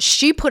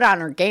 she put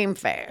on her game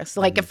face.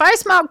 Like, if I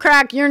smoke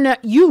crack,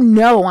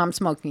 I'm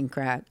smoking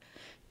crack.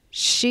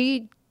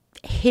 She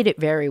hid it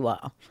very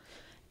well.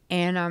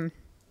 And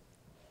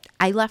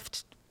I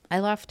left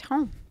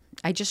home.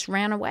 I just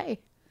ran away.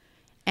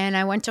 And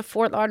I went to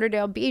Fort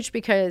Lauderdale Beach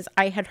because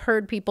I had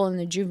heard people in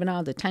the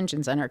juvenile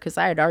detention center, because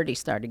I had already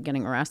started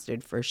getting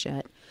arrested for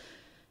shit.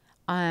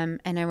 And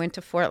I went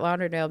to Fort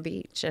Lauderdale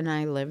Beach, and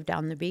I lived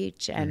on the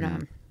beach.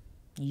 And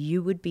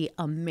you would be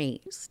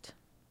amazed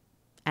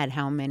at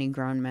how many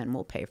grown men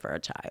will pay for a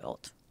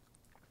child.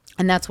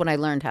 And that's what I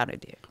learned how to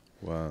do.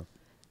 Wow.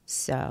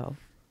 So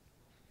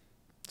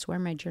that's where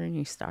my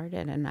journey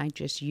started. And I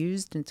just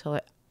used until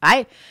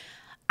I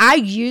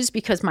used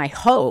because my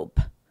hope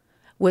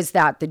was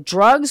that the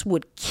drugs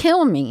would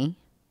kill me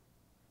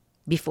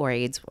before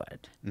AIDS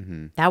would.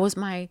 Mm-hmm. That was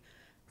my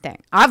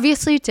thing.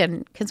 Obviously it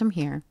didn't, because I'm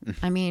here.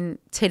 I mean,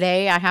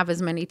 today I have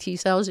as many T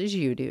cells as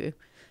you do.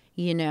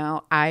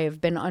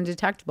 I've been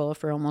undetectable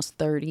for almost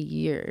 30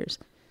 years.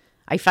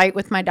 I fight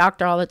with my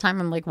doctor all the time.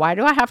 I'm like, why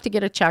do I have to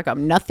get a checkup?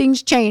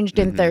 Nothing's changed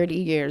in 30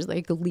 years.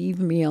 Like, leave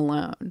me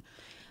alone.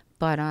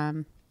 But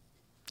I'm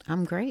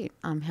great.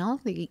 I'm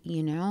healthy,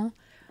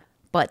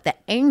 But the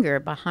anger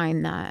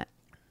behind that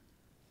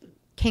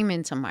came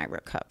into my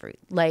recovery.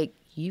 Like,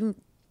 you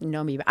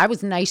know me. I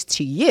was nice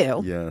to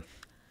you. Yeah.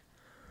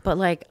 But,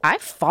 like, I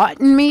fought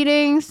in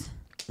meetings.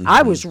 Mm-hmm.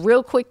 I was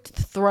real quick to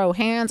throw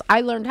hands.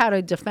 I learned how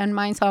to defend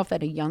myself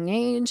at a young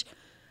age.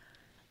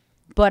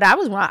 But I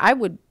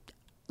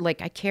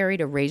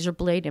carried a razor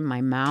blade in my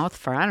mouth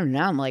for, I don't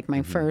know, like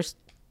my first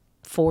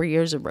 4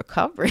 years of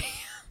recovery.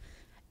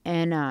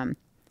 And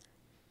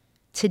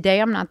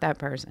today I'm not that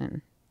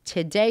person.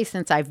 Today,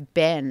 since I've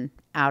been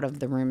out of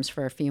the rooms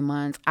for a few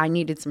months, I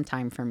needed some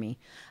time for me.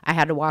 I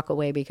had to walk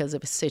away because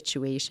of a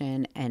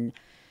situation, and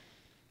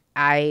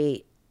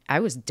I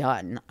was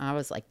done. I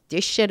was like,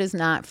 this shit is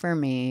not for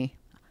me.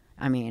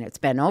 I mean, it's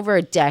been over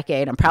a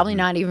decade. I'm probably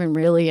not even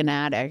really an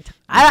addict.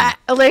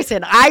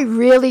 Listen, I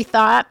really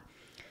thought,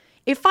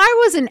 if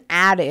I was an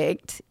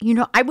addict,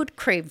 I would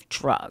crave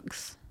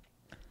drugs.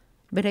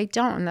 But I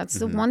don't. And that's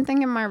the one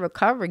thing in my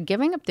recovery.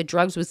 Giving up the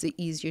drugs was the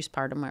easiest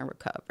part of my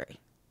recovery.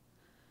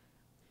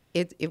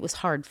 It was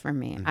hard for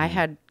me. I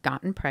had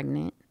gotten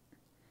pregnant.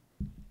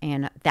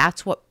 And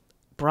that's what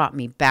brought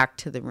me back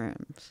to the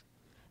rooms.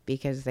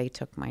 Because they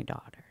took my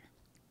daughter.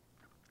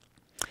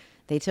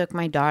 They took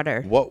my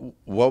daughter.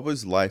 What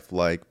was life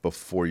like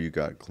before you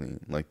got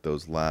clean? Like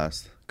those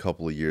last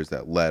couple of years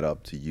that led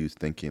up to you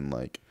thinking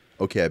like,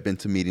 okay, I've been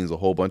to meetings a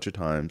whole bunch of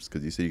times,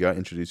 because you said you got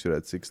introduced to it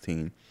at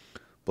 16.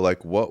 But,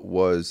 like, what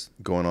was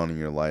going on in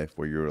your life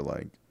where you were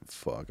like,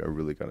 fuck, I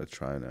really got to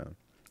try now?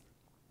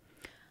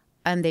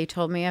 And they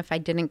told me if I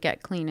didn't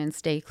get clean and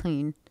stay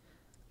clean,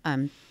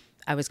 I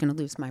was going to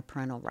lose my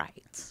parental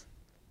rights.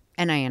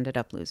 And I ended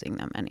up losing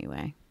them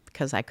anyway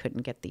because I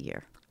couldn't get the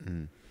year.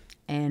 Mm.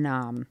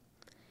 And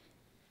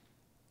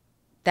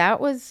that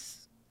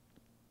was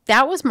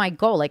my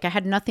goal. Like, I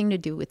had nothing to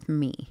do with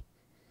me.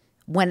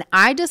 When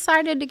I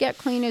decided to get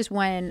clean is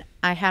when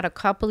I had a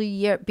couple of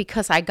years,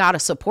 because I got a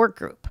support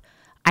group.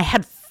 I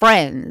had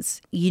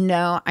friends,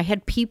 I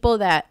had people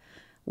that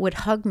would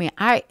hug me.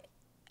 I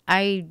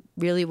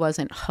really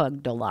wasn't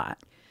hugged a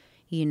lot,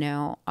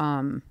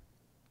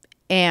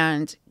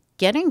 and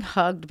getting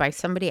hugged by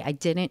somebody I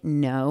didn't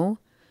know,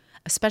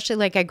 especially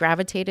like I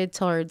gravitated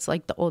towards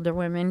like the older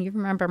women. You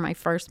remember my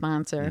first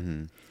sponsor?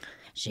 Mm-hmm.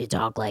 She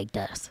talked like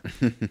this.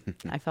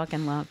 I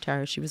fucking loved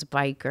her. She was a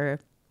biker.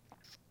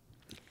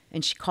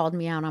 And she called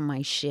me out on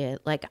my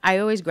shit. Like, I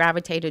always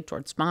gravitated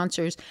towards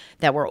sponsors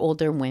that were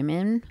older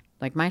women.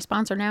 Like, my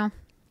sponsor now,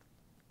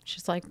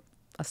 she's like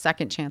a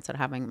second chance at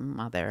having a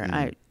mother.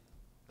 Mm.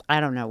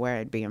 I don't know where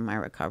I'd be in my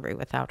recovery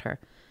without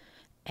her.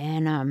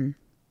 And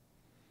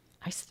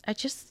I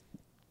just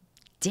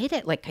did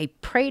it. Like, I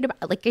prayed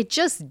about, like, I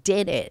just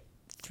did it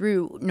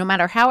through, no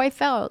matter how I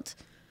felt.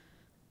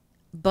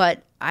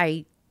 But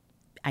I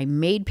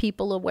made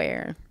people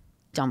aware,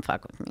 don't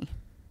fuck with me.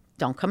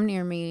 Don't come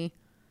near me.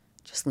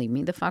 Just leave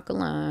me the fuck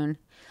alone.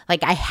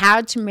 Like, I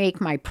had to make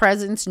my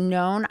presence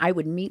known. I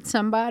would meet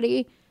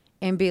somebody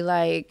and be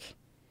like,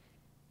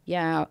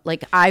 yeah,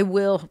 like, I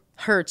will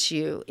hurt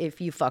you if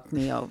you fuck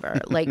me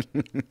over. Like,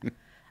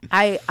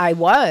 I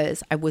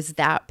was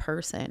that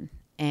person.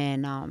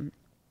 And,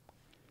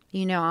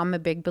 I'm a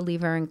big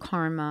believer in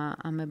karma.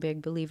 I'm a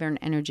big believer in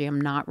energy. I'm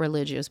not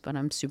religious, but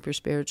I'm super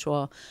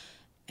spiritual.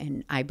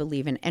 And I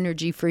believe in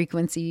energy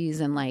frequencies,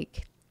 and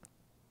like,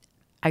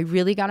 I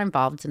really got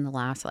involved in the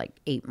last like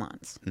 8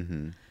 months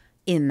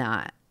in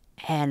that.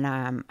 And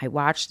I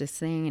watched this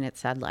thing, and it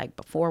said like,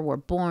 before we're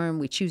born,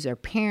 we choose our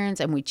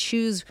parents and we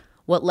choose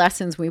what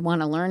lessons we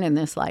want to learn in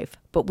this life,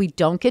 but we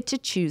don't get to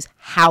choose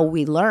how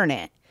we learn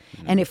it.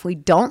 And if we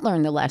don't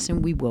learn the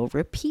lesson, we will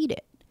repeat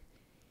it.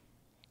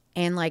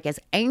 And like, as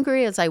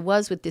angry as I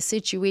was with the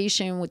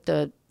situation with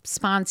the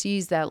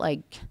sponsees that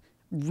like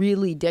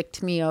really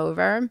dicked me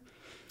over,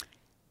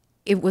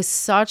 it was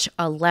such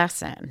a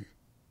lesson.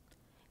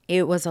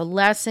 It was a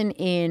lesson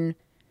in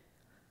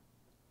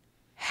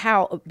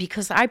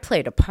because I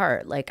played a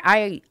part. Like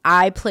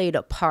I played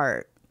a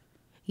part.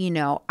 You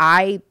know,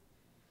 I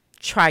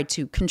tried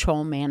to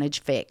control,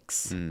 manage,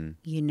 fix.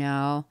 You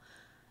know,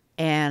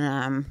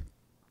 and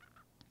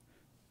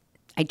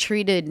I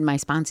treated my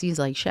sponsees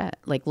like shit,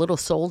 like little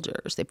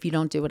soldiers. If you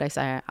don't do what I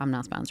say, I'm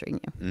not sponsoring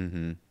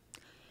you.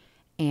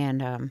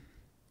 And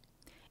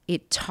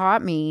it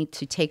taught me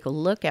to take a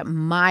look at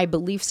my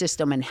belief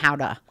system and how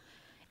to.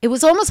 It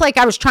was almost like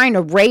I was trying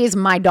to raise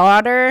my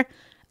daughter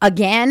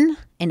again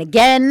and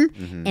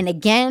again and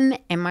again.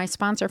 And my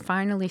sponsor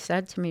finally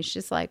said to me,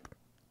 she's like,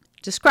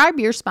 describe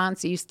your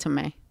sponsees to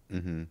me.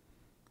 I'm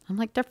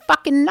like, they're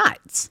fucking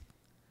nuts.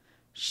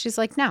 She's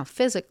like, no,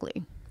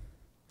 physically.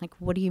 Like,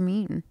 what do you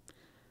mean?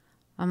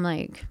 I'm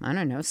like, I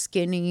don't know,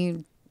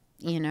 skinny,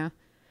 you know.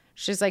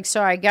 She's like,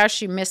 so I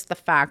guess you missed the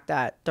fact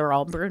that they're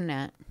all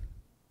brunette.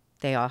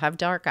 They all have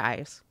dark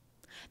eyes.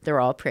 They're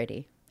all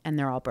pretty. And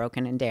they're all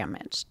broken and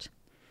damaged.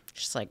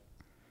 She's like,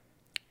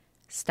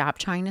 stop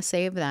trying to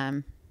save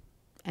them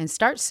and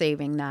start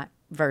saving that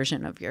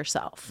version of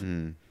yourself.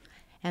 And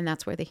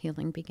that's where the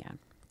healing began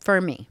for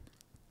me.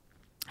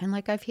 And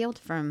like, I've healed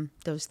from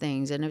those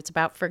things. And it's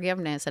about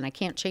forgiveness. And I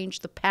can't change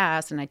the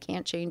past. And I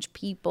can't change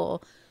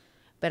people.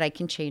 But I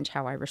can change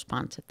how I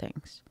respond to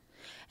things.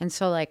 And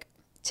so, like,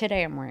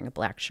 today I'm wearing a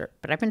black shirt.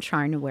 But I've been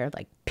trying to wear,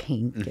 like,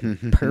 pink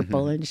and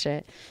purple and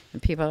shit.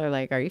 And people are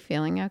like, are you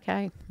feeling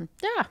okay?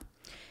 Yeah.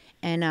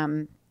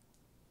 And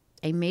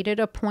I made it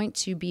a point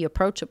to be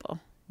approachable.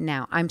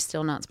 Now, I'm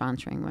still not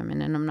sponsoring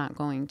women. And I'm not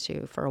going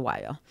to for a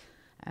while.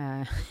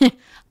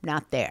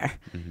 Not there.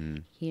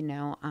 You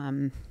know,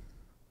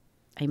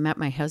 I met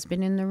my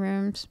husband in the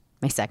rooms.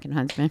 My second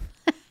husband.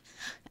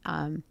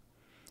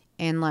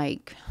 And,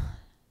 like...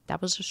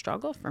 that was a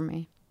struggle for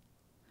me.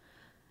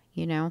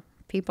 You know,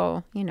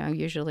 people, you know,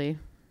 usually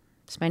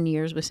spend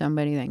years with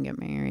somebody, then get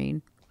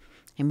married.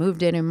 I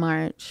moved in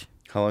March.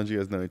 How long did you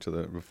guys know each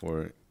other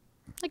before?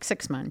 Like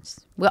 6 months.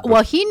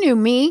 Well, he knew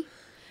me,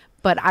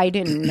 but I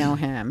didn't know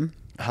him.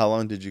 How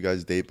long did you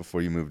guys date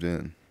before you moved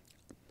in?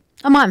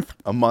 A month.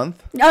 A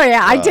month? Oh,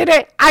 yeah. I did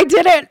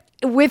it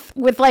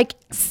with like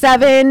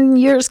 7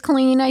 years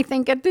clean, I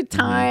think, at the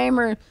time.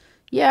 Or,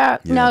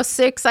 no,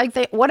 6, I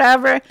think,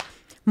 whatever.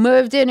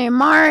 Moved in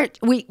March.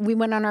 We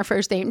went on our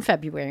first date in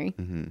February.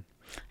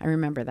 I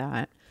remember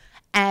that.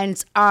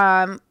 And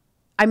I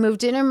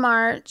moved in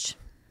March.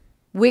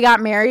 We got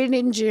married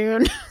in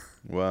June.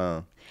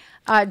 Wow.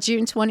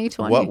 June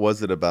 2020. What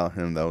was it about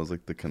him that was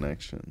like the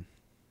connection?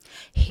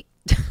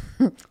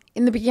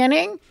 In the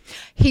beginning,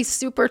 he's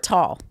super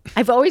tall.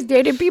 I've always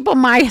dated people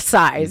my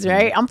size,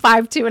 right? I'm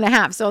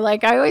 5'2.5". So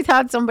like I always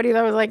had somebody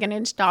that was like an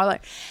inch taller.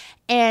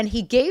 And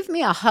he gave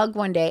me a hug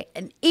one day.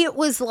 And it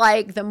was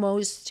like the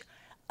most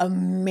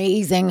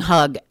amazing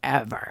hug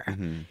ever.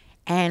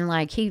 And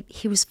like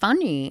he was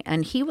funny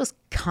and he was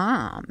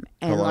calm.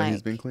 And how long like,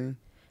 he's been clean?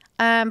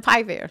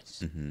 5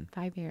 years.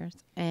 5 years.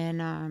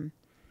 And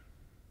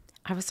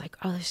I was like,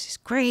 oh, this is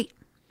great.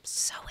 I'm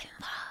so in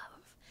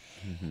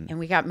love. And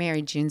we got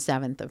married June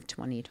 7th of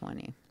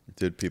 2020.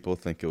 Did people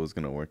think it was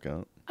going to work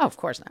out? Oh, of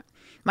course not.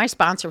 My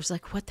sponsor was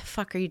like, what the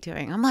fuck are you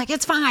doing? I'm like,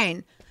 it's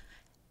fine.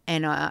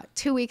 And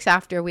 2 weeks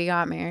after we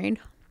got married,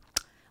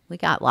 we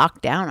got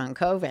locked down on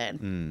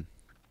COVID.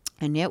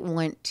 And it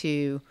went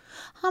to,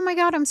 oh my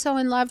God, I'm so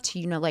in love, to,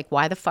 you know, like,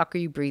 why the fuck are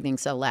you breathing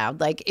so loud?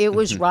 Like, it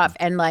was rough.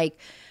 And like,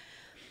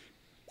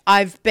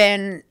 I've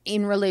been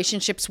in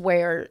relationships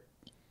where,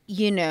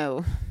 you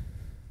know,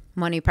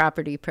 money,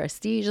 property,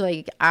 prestige,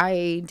 like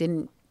I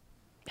didn't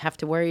have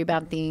to worry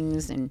about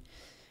things. And,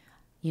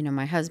 you know,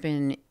 my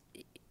husband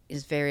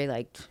is very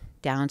like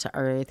down to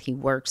earth. He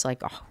works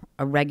like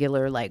a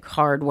regular, like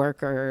hard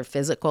worker,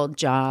 physical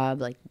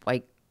job, like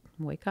white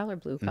collar,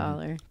 blue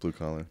collar?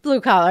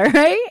 Blue collar,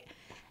 right?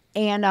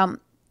 And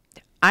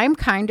I'm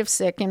kind of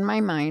sick in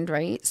my mind,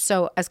 right?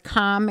 So as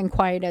calm and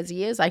quiet as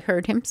he is, I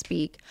heard him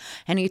speak.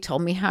 And he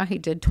told me how he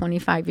did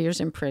 25 years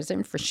in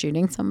prison for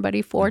shooting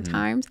somebody 4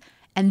 times.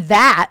 And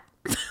that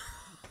was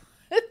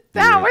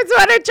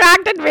what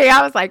attracted me.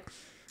 I was like,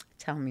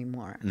 tell me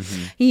more.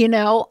 You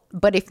know?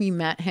 But if you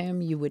met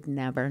him, you would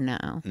never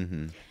know.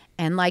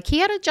 And like, he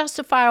had a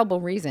justifiable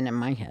reason in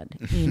my head.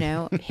 You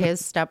know?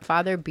 His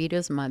stepfather beat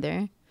his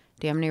mother.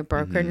 Damn near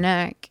broke her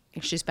neck.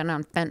 She's been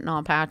on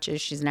fentanyl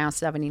patches. She's now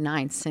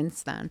 79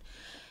 since then.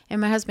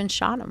 And my husband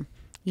shot him,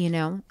 you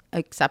know,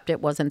 except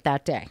it wasn't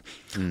that day.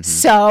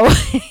 So,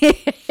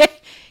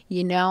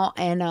 you know,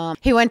 and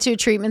he went to a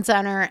treatment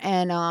center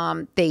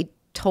and they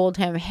told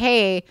him,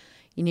 hey,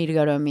 you need to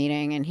go to a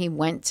meeting. And he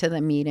went to the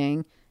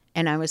meeting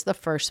and I was the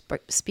first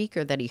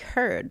speaker that he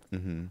heard.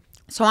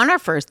 So on our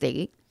first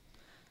date,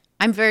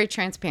 I'm very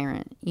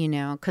transparent, you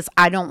know, because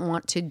I don't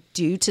want to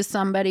do to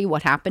somebody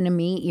what happened to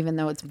me, even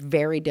though it's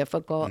very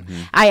difficult.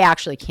 I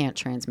actually can't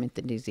transmit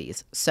the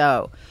disease.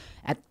 So,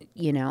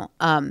 you know,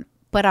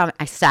 but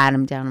I sat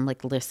him down. I'm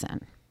like,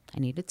 listen, I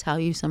need to tell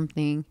you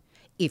something.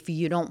 If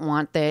you don't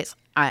want this,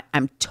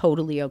 I'm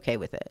totally okay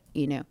with it,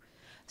 you know.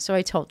 So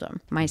I told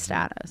him my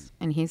status.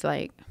 And he's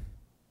like,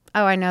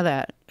 oh, I know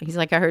that. He's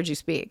like, I heard you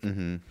speak.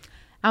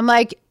 I'm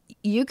like,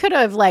 you could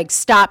have like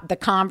stopped the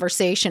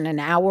conversation an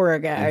hour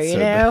ago, you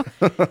know?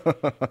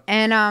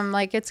 And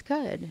like, it's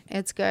good.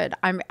 It's good.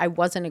 I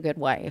wasn't a good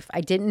wife.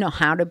 I didn't know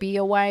how to be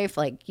a wife.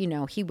 Like, you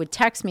know, he would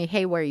text me,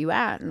 hey, where are you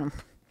at? And I'm,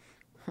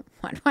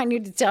 why do I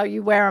need to tell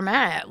you where I'm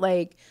at?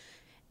 Like,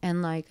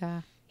 and like,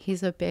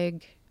 he's a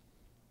big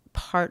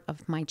part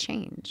of my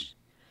change,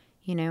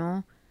 you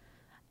know?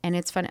 And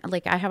it's funny.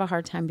 Like, I have a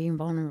hard time being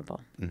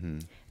vulnerable. Mm-hmm.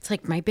 It's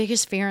like my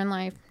biggest fear in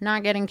life,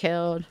 not getting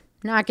killed,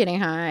 not getting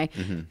high,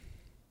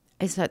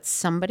 is that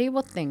somebody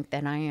will think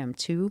that I am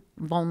too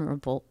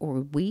vulnerable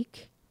or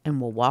weak and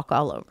will walk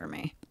all over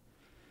me.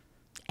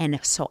 And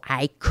so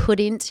I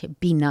couldn't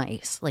be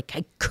nice. Like,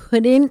 I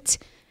couldn't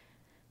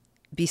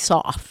be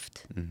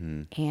soft.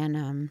 Mm-hmm.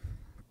 And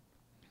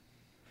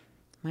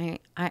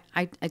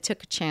I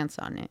took a chance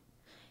on it.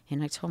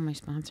 And I told my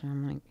sponsor,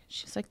 I'm like,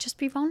 she's like, just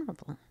be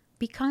vulnerable.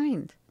 Be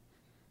kind.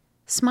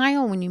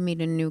 Smile when you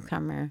meet a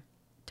newcomer.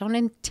 Don't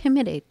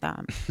intimidate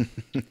them.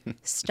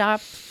 Stop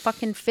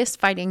fucking fist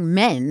fighting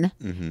men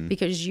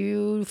because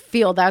you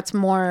feel that's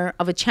more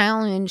of a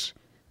challenge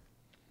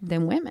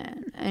than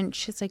women. And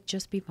she's like,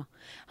 just be.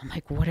 I'm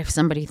like, what if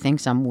somebody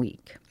thinks I'm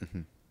weak?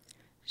 Mm-hmm.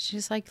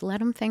 She's like, let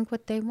them think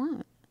what they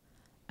want.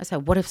 I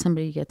said, what if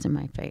somebody gets in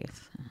my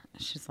face?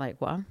 She's like,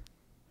 well,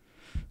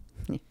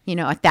 you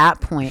know, at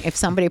that point, if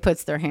somebody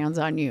puts their hands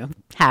on you,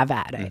 have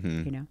at it,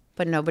 you know.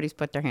 But nobody's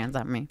put their hands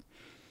on me.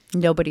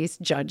 Nobody's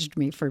judged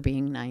me for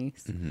being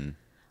nice.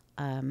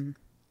 Mm-hmm.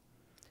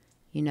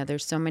 You know,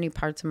 there's so many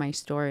parts of my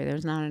story.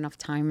 There's not enough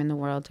time in the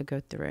world to go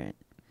through it.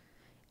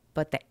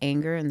 But the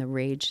anger and the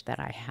rage that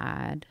I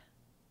had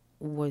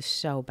was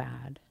so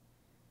bad,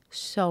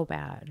 so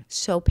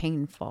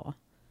painful.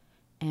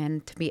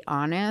 And to be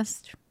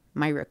honest,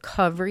 my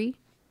recovery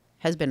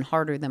has been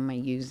harder than my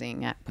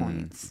using at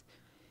points.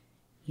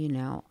 You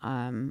know,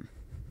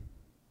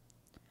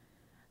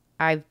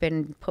 I've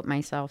been put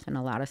myself in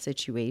a lot of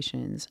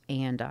situations,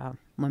 and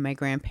when my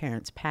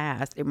grandparents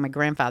passed, my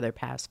grandfather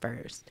passed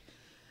first,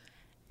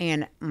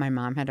 and my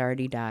mom had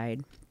already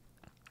died,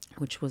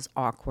 which was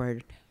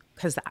awkward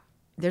because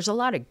there's a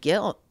lot of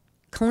guilt.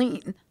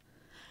 Clean,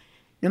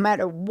 no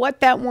matter what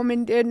that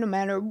woman did, no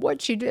matter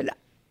what she did,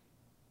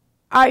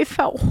 I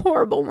felt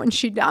horrible when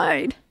she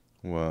died.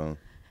 Wow.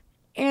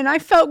 And I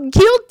felt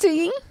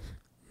guilty.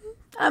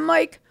 I'm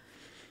like,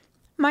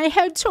 my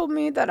head told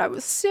me that I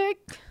was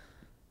sick.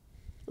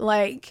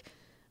 Like,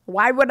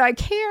 why would I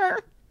care?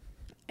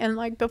 And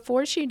like,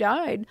 before she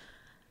died,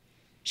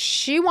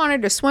 she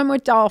wanted to swim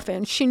with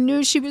dolphins. She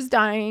knew she was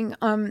dying.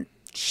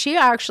 She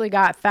actually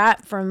got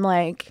fat from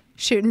like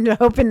shooting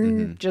dope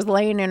and just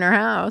laying in her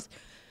house.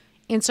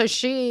 And so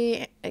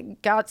she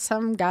got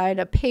some guy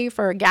to pay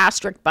for a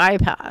gastric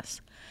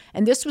bypass.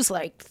 And this was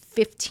like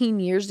 15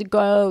 years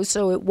ago.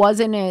 So it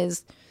wasn't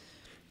as,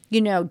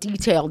 you know,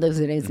 detailed as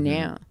it is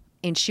now.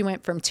 And she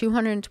went from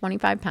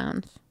 225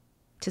 pounds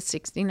to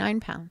 69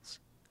 pounds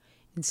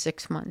in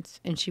 6 months.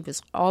 And she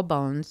was all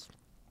bones.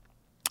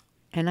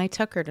 And I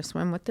took her to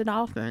swim with the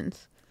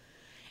dolphins.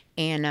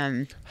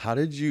 And how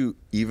did you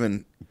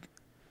even...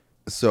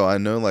 So I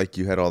know like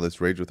you had all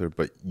this rage with her,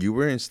 but you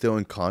were still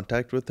in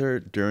contact with her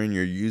during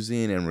your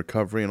using and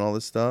recovery and all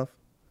this stuff?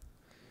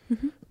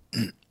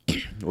 Mm-hmm.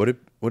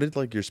 What did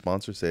like your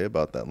sponsor say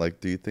about that? Like,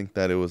 do you think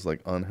that it was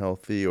like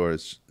unhealthy, or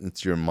it's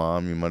your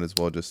mom, you might as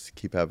well just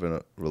keep having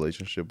a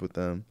relationship with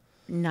them?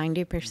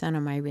 90%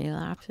 of my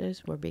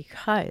relapses were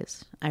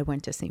because I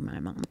went to see my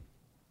mom.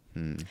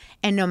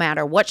 And no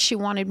matter what she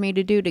wanted me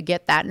to do to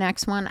get that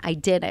next one, I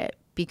did it.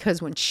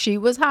 Because when she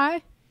was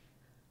high,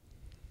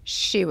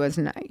 she was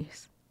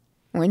nice.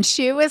 When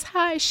she was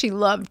high, she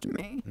loved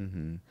me.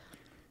 Mm-hmm.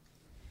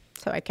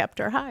 So I kept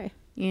her high,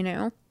 you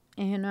know?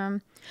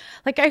 And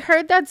like I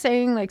heard that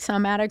saying, like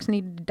some addicts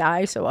need to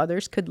die so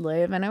others could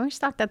live. And I always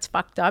thought that's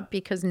fucked up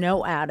because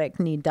no addict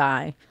need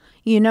die.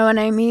 You know what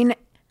I mean?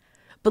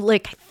 But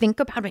like I think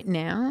about it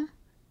now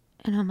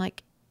and I'm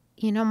like,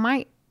 you know,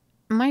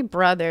 my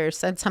brother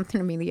said something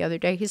to me the other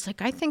day. He's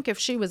like, I think if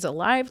she was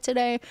alive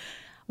today,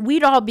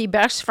 we'd all be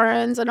best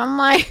friends. And I'm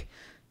like,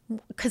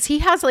 because he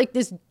has like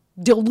this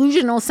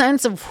delusional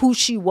sense of who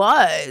she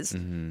was.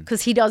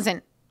 Because he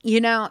doesn't,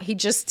 you know, he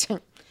just...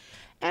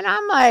 And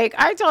I'm like,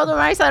 I told him,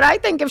 I said, I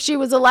think if she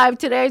was alive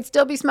today, I'd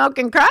still be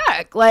smoking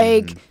crack.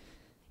 Like,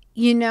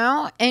 you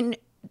know, and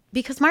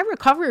because my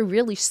recovery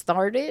really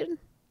started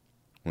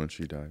when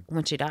she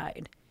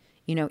died.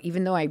 You know,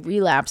 even though I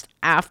relapsed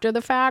after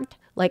the fact,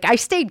 like I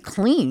stayed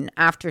clean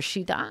after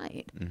she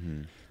died.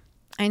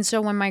 And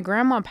so when my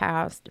grandma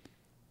passed,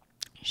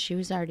 she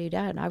was already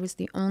dead. I was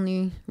the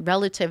only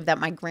relative that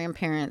my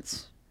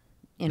grandparents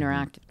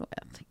interacted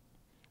with.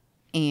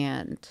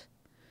 And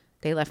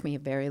they left me a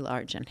very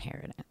large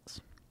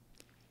inheritance.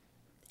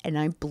 And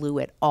I blew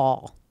it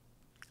all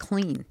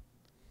clean.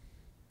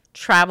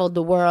 Traveled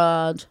the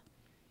world.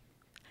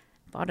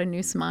 Bought a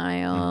new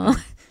smile.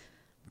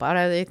 Bought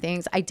other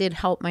things. I did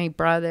help my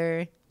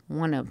brother,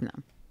 one of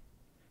them.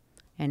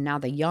 And now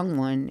the young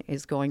one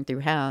is going through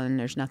hell and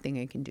there's nothing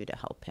I can do to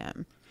help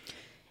him.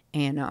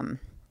 And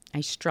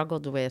I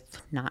struggled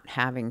with not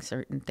having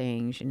certain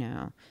things, you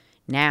know.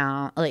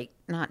 Now, like,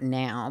 not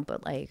now,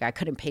 but like I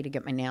couldn't pay to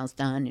get my nails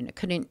done, and I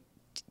couldn't.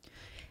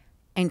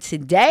 And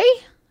today,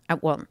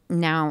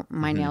 now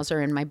my nails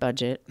are in my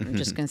budget. I'm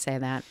just going to say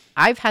that.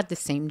 I've had the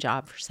same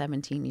job for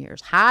 17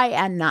 years, high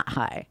and not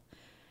high.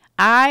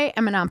 I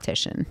am an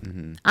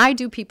optician. I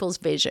do people's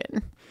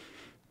vision.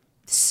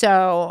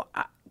 So,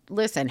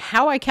 listen,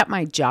 how I kept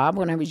my job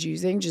when I was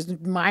using,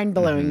 just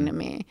mind-blowing to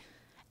me.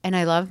 And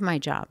I love my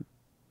job.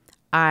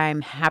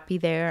 I'm happy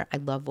there. I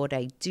love what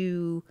I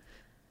do.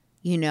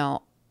 You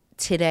know,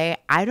 today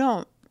I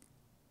don't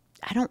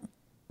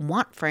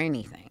want for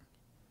anything.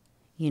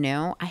 You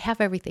know, I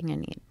have everything I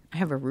need. I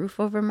have a roof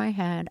over my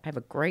head. I have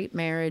a great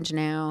marriage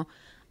now.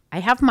 I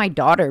have my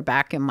daughter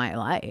back in my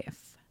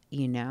life,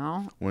 you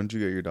know. When did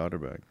you get your daughter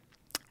back?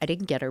 I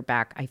didn't get her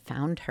back. I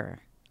found her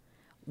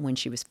when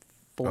she was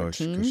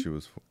 14. Oh, because she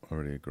was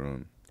already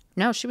grown.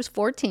 No, she was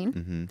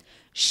 14.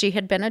 She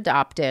had been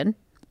adopted,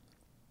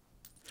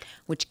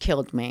 which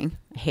killed me.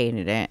 I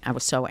hated it. I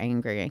was so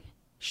angry.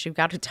 She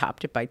got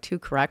adopted by 2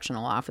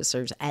 correctional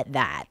officers at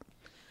that.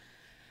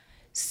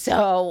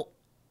 So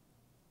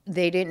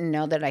they didn't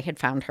know that I had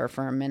found her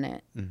for a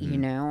minute, you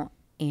know.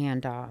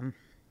 And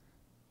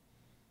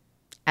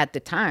at the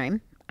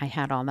time, I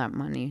had all that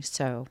money.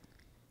 So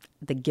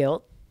the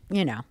guilt,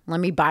 you know, let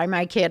me buy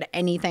my kid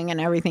anything and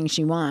everything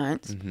she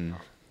wants.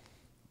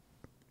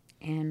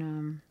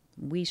 And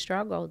we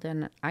struggled.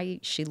 And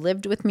she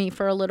lived with me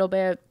for a little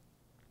bit,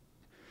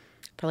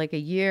 for like a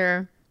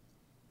year.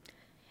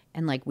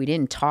 And like we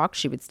didn't talk.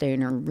 She would stay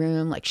in her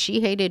room. Like she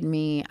hated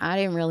me. I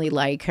didn't really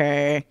like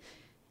her.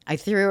 I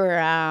threw her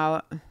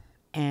out.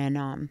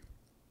 And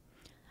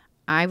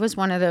I was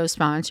one of those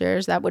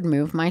sponsors that would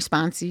move my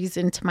sponsees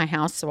into my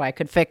house so I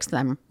could fix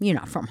them, you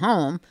know, from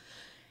home.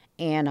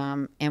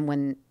 And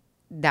when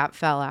that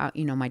fell out,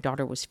 you know, my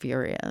daughter was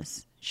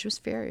furious. She was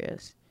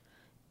furious.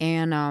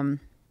 And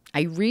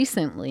I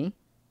recently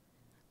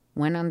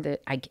went on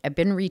I've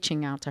been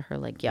reaching out to her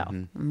like, yo,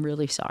 I'm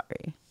really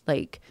sorry.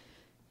 Like,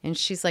 and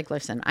she's like,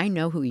 listen, I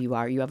know who you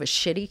are. You have a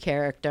shitty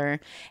character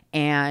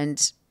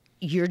and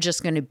you're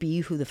just going to be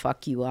who the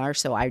fuck you are.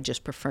 So I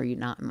just prefer you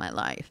not in my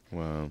life.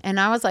 Wow. And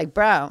I was like,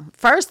 bro,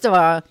 first of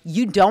all,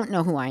 you don't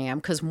know who I am.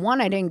 Because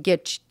 1, I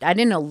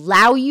didn't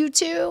allow you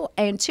to.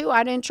 And 2,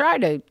 I didn't try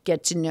to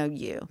get to know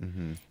you.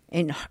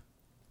 And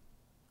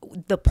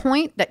the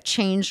point that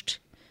changed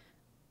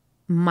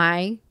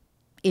my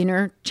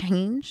inner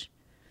change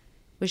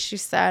was she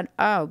said,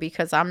 oh,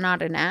 because I'm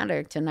not an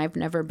addict and I've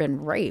never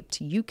been raped,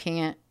 you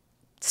can't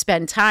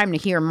spend time to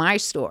hear my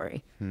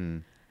story.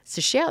 So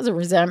she has a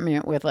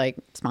resentment with like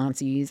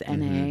sponsees,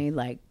 NA,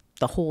 like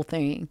the whole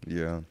thing.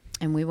 Yeah.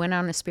 And we went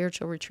on a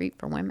spiritual retreat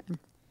for women.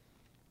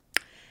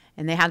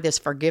 And they had this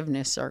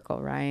forgiveness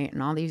circle, right?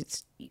 And all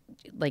these,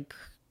 like,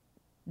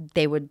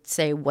 they would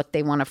say what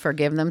they want to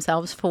forgive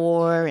themselves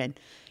for. And,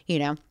 you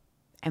know,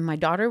 and my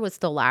daughter was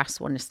the last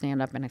one to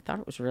stand up. And I thought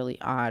it was really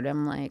odd.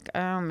 I'm like,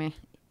 oh, man.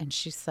 And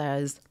she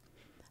says,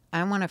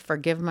 I want to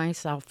forgive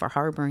myself for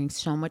harboring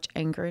so much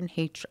anger and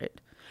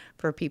hatred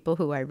for people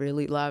who I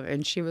really love.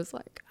 And she was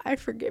like, I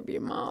forgive you,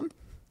 Mom.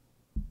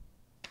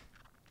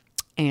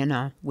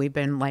 And we've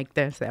been like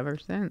this ever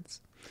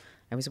since.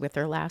 I was with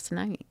her last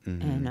night.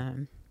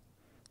 And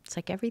it's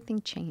like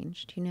everything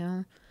changed, you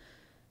know.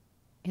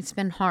 It's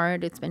been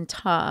hard. It's been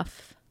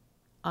tough.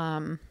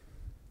 You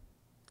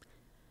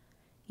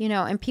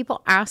know, and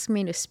people ask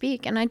me to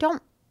speak, and I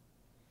don't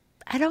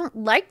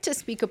like to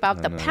speak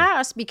about the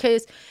past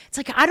because it's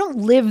like I don't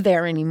live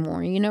there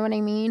anymore. You know what I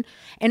mean?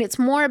 And it's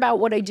more about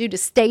what I do to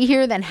stay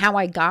here than how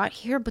I got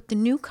here. But the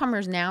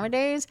newcomers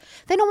nowadays,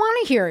 they don't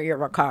want to hear your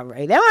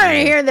recovery. They want to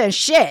hear this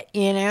shit,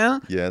 you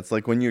know? Yeah, it's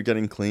like when you're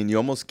getting clean, you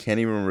almost can't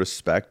even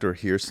respect or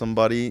hear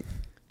somebody's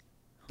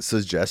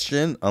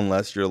suggestion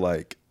unless you're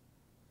like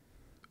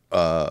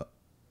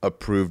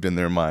approved in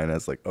their mind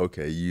as like,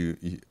 okay, you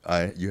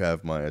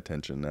have my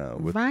attention now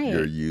with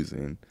your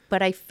using.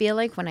 But I feel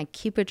like when I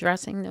keep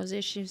addressing those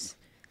issues,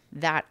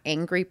 that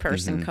angry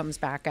person comes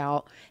back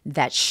out,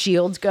 that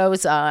shield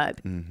goes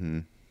up,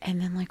 and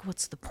then like,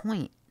 what's the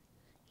point?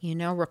 You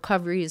know,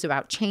 recovery is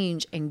about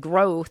change and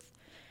growth.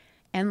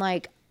 And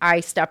like, I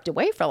stepped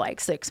away for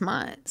like 6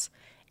 months.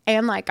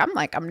 And like,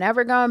 I'm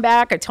never going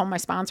back. I told my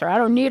sponsor, I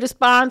don't need a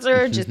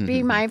sponsor. Just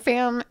be my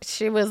family.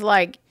 She was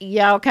like,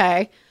 yeah,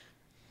 okay.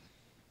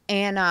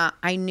 And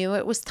I knew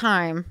it was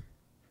time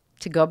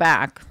to go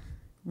back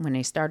when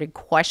I started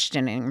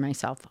questioning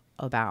myself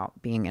about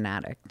being an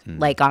addict,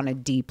 like on a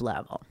deep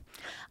level.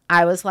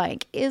 I was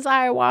like, is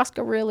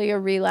ayahuasca really a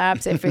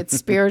relapse if it's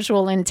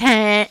spiritual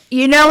intent?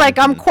 You know, like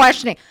I'm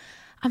questioning.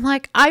 I'm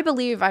like, I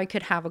believe I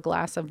could have a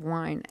glass of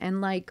wine.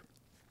 And like,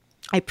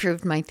 I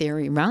proved my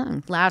theory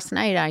wrong. Last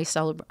night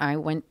I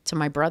went to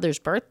my brother's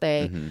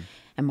birthday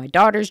and my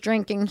daughter's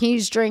drinking,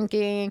 he's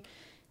drinking.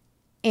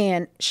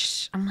 And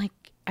I'm like,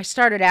 I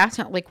started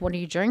asking, like, what are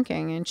you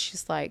drinking? And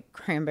she's like,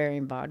 cranberry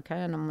and vodka.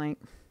 And I'm like,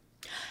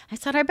 I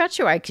said, I bet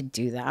you I could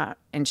do that.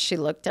 And she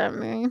looked at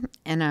me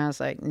and I was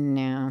like,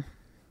 no.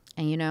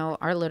 And, you know,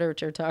 our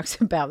literature talks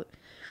about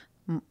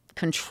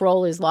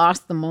control is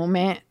lost the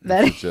moment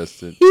that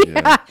Suggested.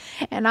 yeah.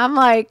 And I'm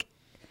like,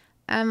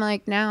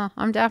 no,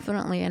 I'm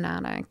definitely an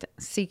addict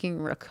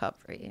seeking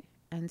recovery.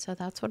 And so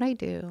that's what I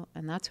do.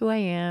 And that's who I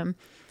am.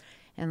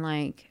 And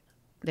like,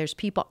 there's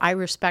people I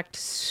respect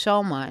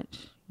so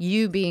much.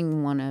 You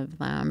being one of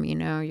them, you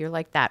know, you're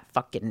like that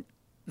fucking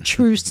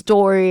true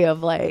story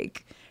of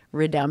like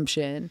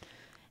redemption.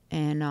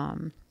 And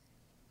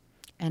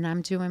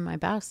I'm doing my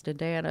best a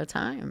day at a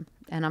time.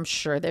 And I'm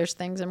sure there's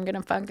things I'm going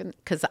to fucking,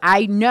 because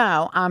I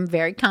know I'm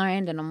very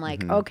kind and I'm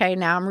like, okay,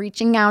 now I'm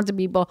reaching out to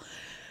people.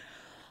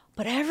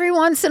 But every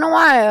once in a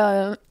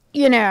while,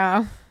 you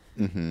know,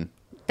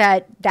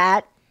 that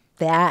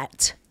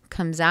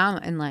comes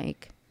out and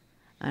like,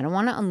 I don't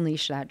want to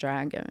unleash that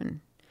dragon.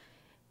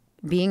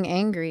 Being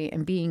angry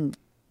and being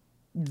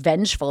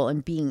vengeful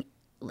and being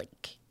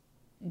like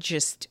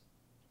just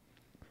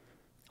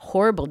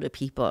horrible to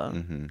people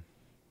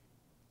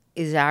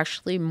is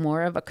actually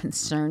more of a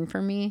concern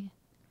for me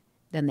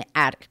than the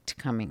addict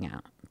coming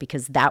out,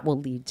 because that will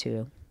lead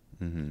to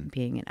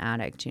being an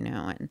addict, you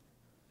know, and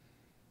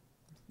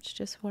it's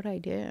just what I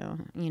do,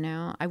 you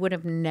know. I would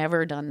have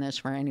never done this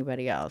for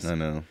anybody else. I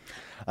know.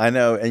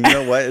 And you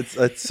know what?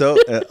 It's so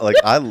like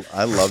I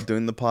love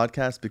doing the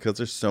podcast because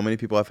there's so many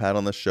people I've had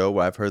on the show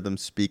where I've heard them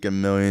speak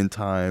 1,000,000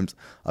 times.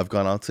 I've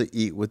gone out to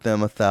eat with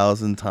them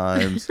 1,000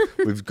 times.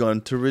 We've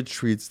gone to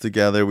retreats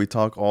together. We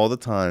talk all the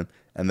time,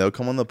 and they'll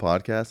come on the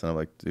podcast and I'm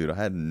like, dude, I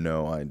had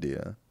no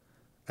idea.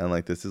 And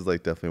like, this is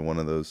like definitely one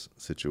of those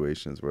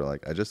situations where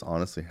like, I just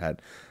honestly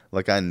had,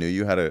 like, I knew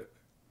you had a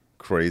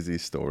crazy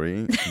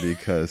story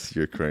because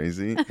you're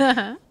crazy.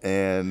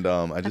 And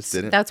I just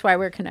didn't. That's why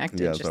we're connected.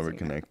 Yeah, that's why we're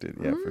connected.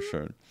 Yeah, for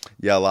sure.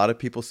 Yeah, a lot of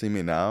people see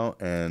me now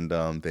and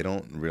they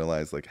don't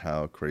realize like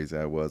how crazy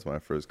I was when I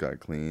first got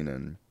clean.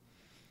 And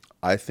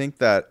I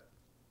think I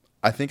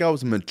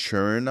was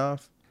mature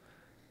enough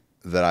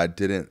that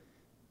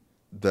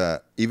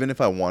that even if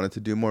I wanted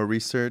to do more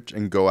research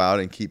and go out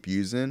and keep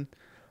using,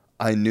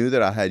 I knew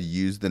that I had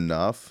used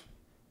enough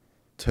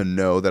to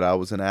know that I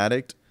was an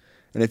addict.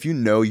 And if you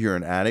know you're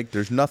an addict,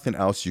 there's nothing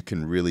else you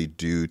can really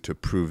do to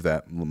prove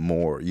that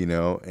more, you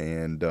know?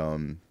 And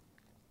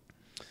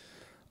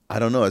I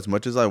don't know, as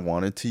much as I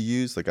wanted to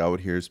use, like I would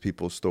hear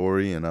people's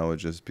story and I would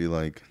just be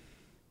like,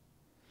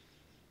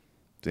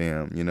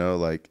 damn, you know,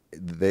 like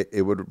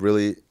it would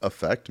really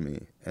affect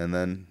me. And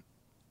then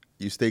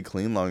you stay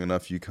clean long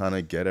enough, you kind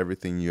of get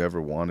everything you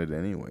ever wanted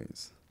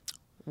anyways.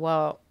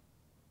 Well,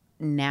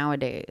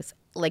 nowadays,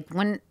 like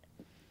when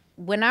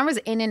I was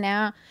in and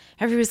out,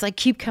 everybody was like,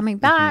 keep coming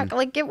back.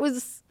 Like it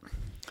was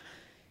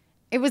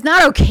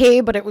not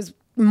okay, but it was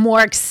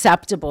more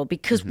acceptable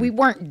because we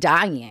weren't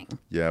dying.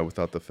 Yeah,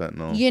 without the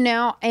fentanyl. You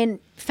know, and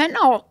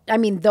fentanyl, I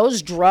mean,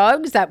 those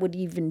drugs that would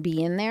even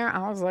be in there,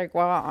 I was like,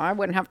 well, I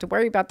wouldn't have to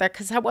worry about that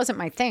because that wasn't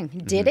my thing.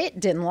 Did it,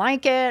 didn't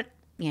like it.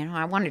 You know,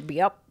 I wanted to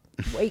be up,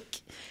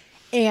 awake.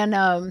 And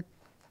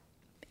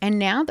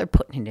now they're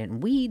putting it in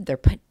weed.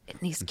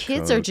 These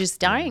kids are just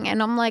dying.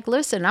 And I'm like,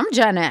 listen, I'm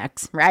Gen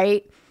X,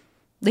 right?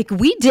 Like,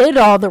 we did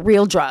all the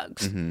real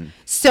drugs.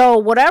 So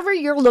whatever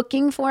you're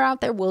looking for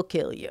out there will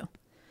kill you,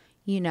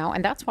 you know?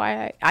 And that's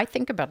why I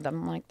think about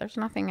them. I'm like, there's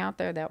nothing out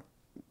there that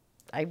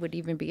I would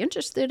even be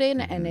interested in,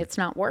 and it's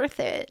not worth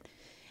it.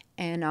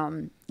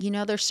 And, you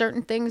know, there's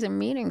certain things in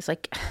meetings,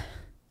 like,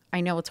 I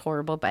know it's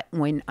horrible, but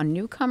when a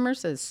newcomer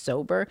says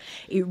sober,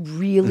 it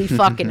really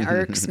fucking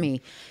irks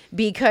me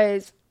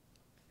because,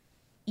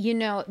 you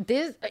know,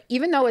 this,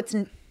 even though it's,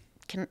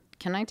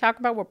 can I talk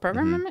about what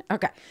program I'm in?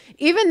 Okay.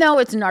 Even though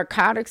it's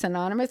Narcotics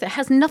Anonymous, it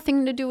has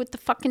nothing to do with the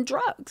fucking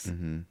drugs.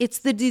 It's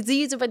the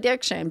disease of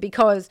addiction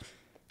because,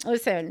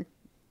 listen,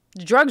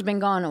 the drug's been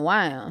gone a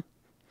while.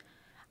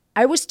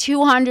 I was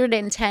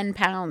 210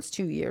 pounds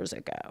 2 years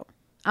ago.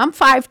 I'm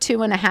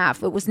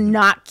 5'2.5". It was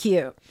not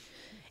cute.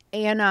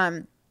 And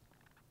I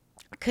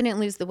couldn't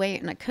lose the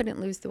weight, and I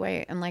couldn't lose the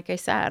weight. And like I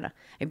said,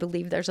 I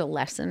believe there's a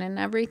lesson in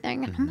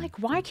everything. And I'm like,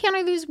 why can't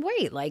I lose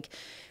weight? Like,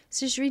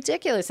 this is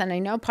ridiculous. And I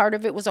know part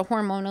of it was a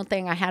hormonal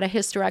thing. I had a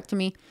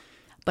hysterectomy,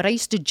 but I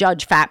used to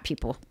judge fat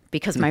people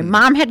because my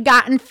mom had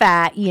gotten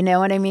fat, you know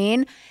what I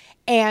mean?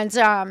 And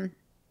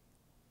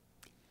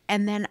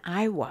then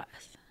I was.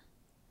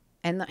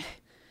 And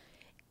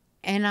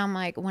I'm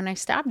like, when I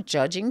stopped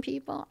judging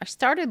people, I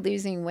started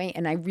losing weight.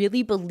 And I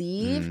really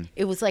believe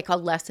it was like a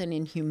lesson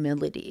in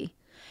humility.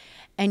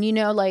 And, you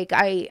know, like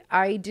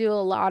I do a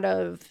lot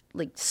of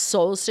like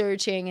soul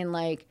searching and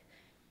like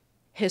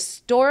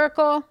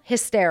hysterical.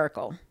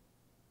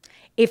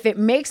 If it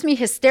makes me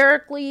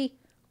hysterically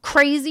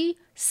crazy,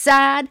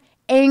 sad,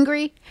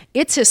 angry,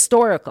 it's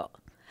historical.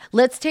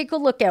 Let's take a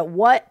look at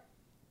what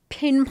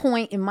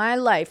pinpoint in my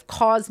life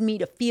caused me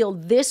to feel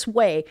this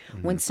way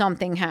when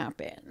something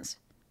happens.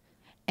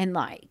 And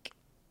like,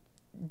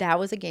 that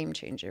was a game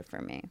changer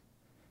for me.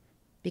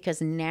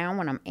 Because now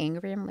when I'm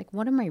angry, I'm like,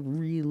 what am I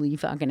really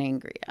fucking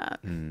angry at?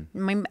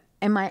 Am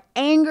I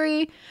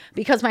angry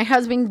because my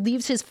husband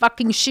leaves his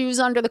fucking shoes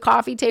under the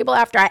coffee table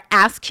after I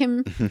ask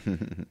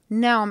him?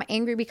 No, I'm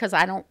angry because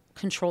I don't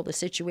control the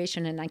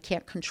situation and I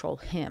can't control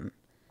him.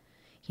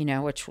 you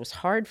know, which was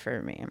hard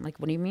for me. I'm like,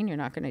 what do you mean you're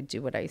not going to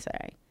do what I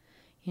say?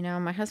 You know,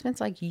 my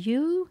husband's like,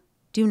 you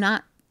do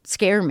not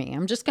scare me.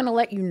 I'm just going to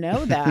let you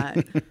know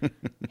that.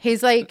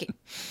 He's like,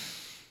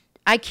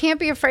 I can't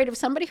be afraid of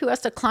somebody who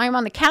has to climb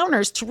on the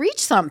counters to reach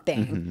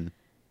something.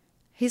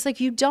 He's like,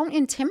 you don't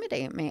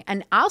intimidate me.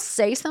 And I'll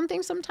say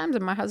something sometimes,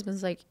 and my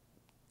husband's like,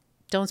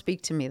 don't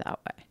speak to me that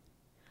way.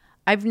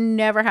 I've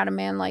never had a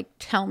man like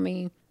tell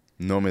me.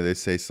 Normally they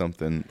say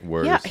something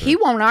worse. Yeah, he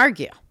won't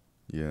argue.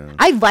 Yeah.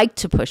 I like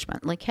to push men.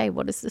 Like, hey,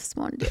 what does this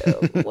one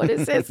do? What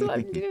does this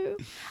one do?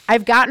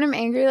 I've gotten him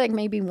angry like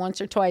maybe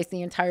once or twice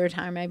the entire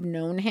time I've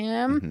known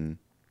him.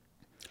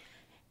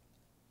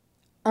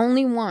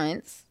 Only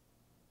once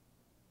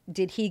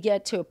did he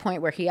get to a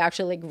point where he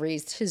actually like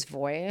raised his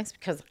voice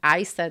because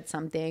I said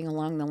something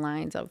along the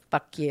lines of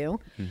fuck you.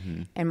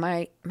 And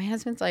my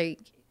husband's like,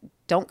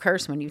 don't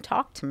curse when you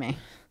talk to me.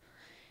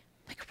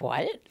 Like,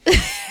 what?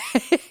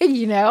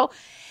 You know?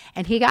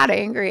 And he got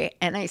angry.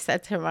 And I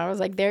said to him, I was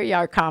like, there you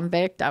are,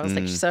 convict. I was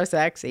like, you're so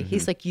sexy.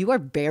 He's like, you are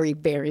very,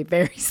 very,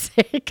 very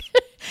sick.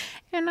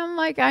 And I'm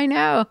like, I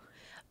know.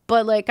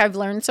 But like, I've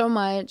learned so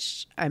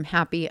much. I'm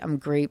happy. I'm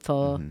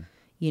grateful.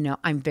 You know,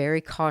 I'm very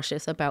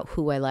cautious about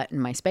who I let in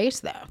my space,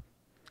 though.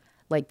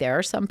 Like, there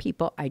are some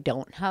people I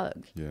don't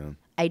hug. Yeah.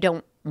 I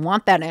don't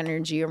want that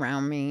energy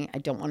around me. I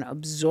don't want to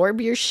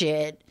absorb your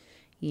shit,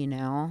 you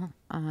know.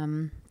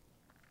 I'm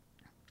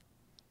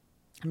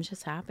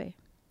just happy.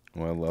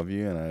 Well, I love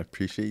you, and I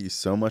appreciate you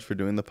so much for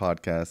doing the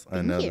podcast.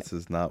 I know this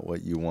is not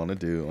what you want to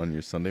do on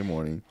your Sunday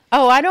morning.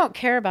 Oh, I don't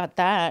care about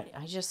that.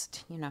 I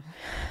just, you know,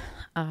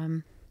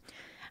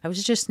 I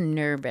was just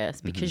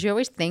nervous because you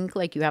always think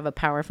like you have a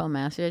powerful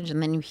message,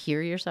 and then you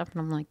hear yourself,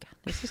 and I'm like,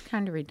 this is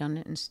kind of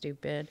redundant and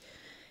stupid.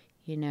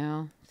 You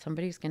know,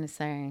 somebody's going to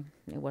say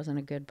it wasn't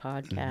a good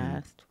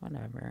podcast,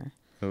 whatever.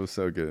 It was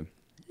so good.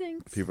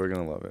 Thanks. People are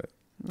going to love it.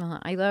 Well,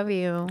 I love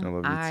you. I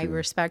love you I too.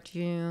 Respect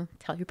you.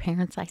 Tell your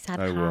parents I said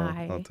hi. I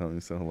will. I'll tell them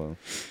you said hello.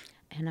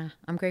 And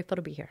I'm grateful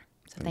to be here.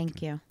 So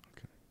thank you.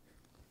 Okay.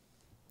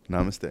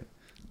 Namaste.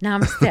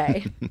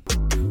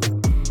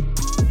 Namaste.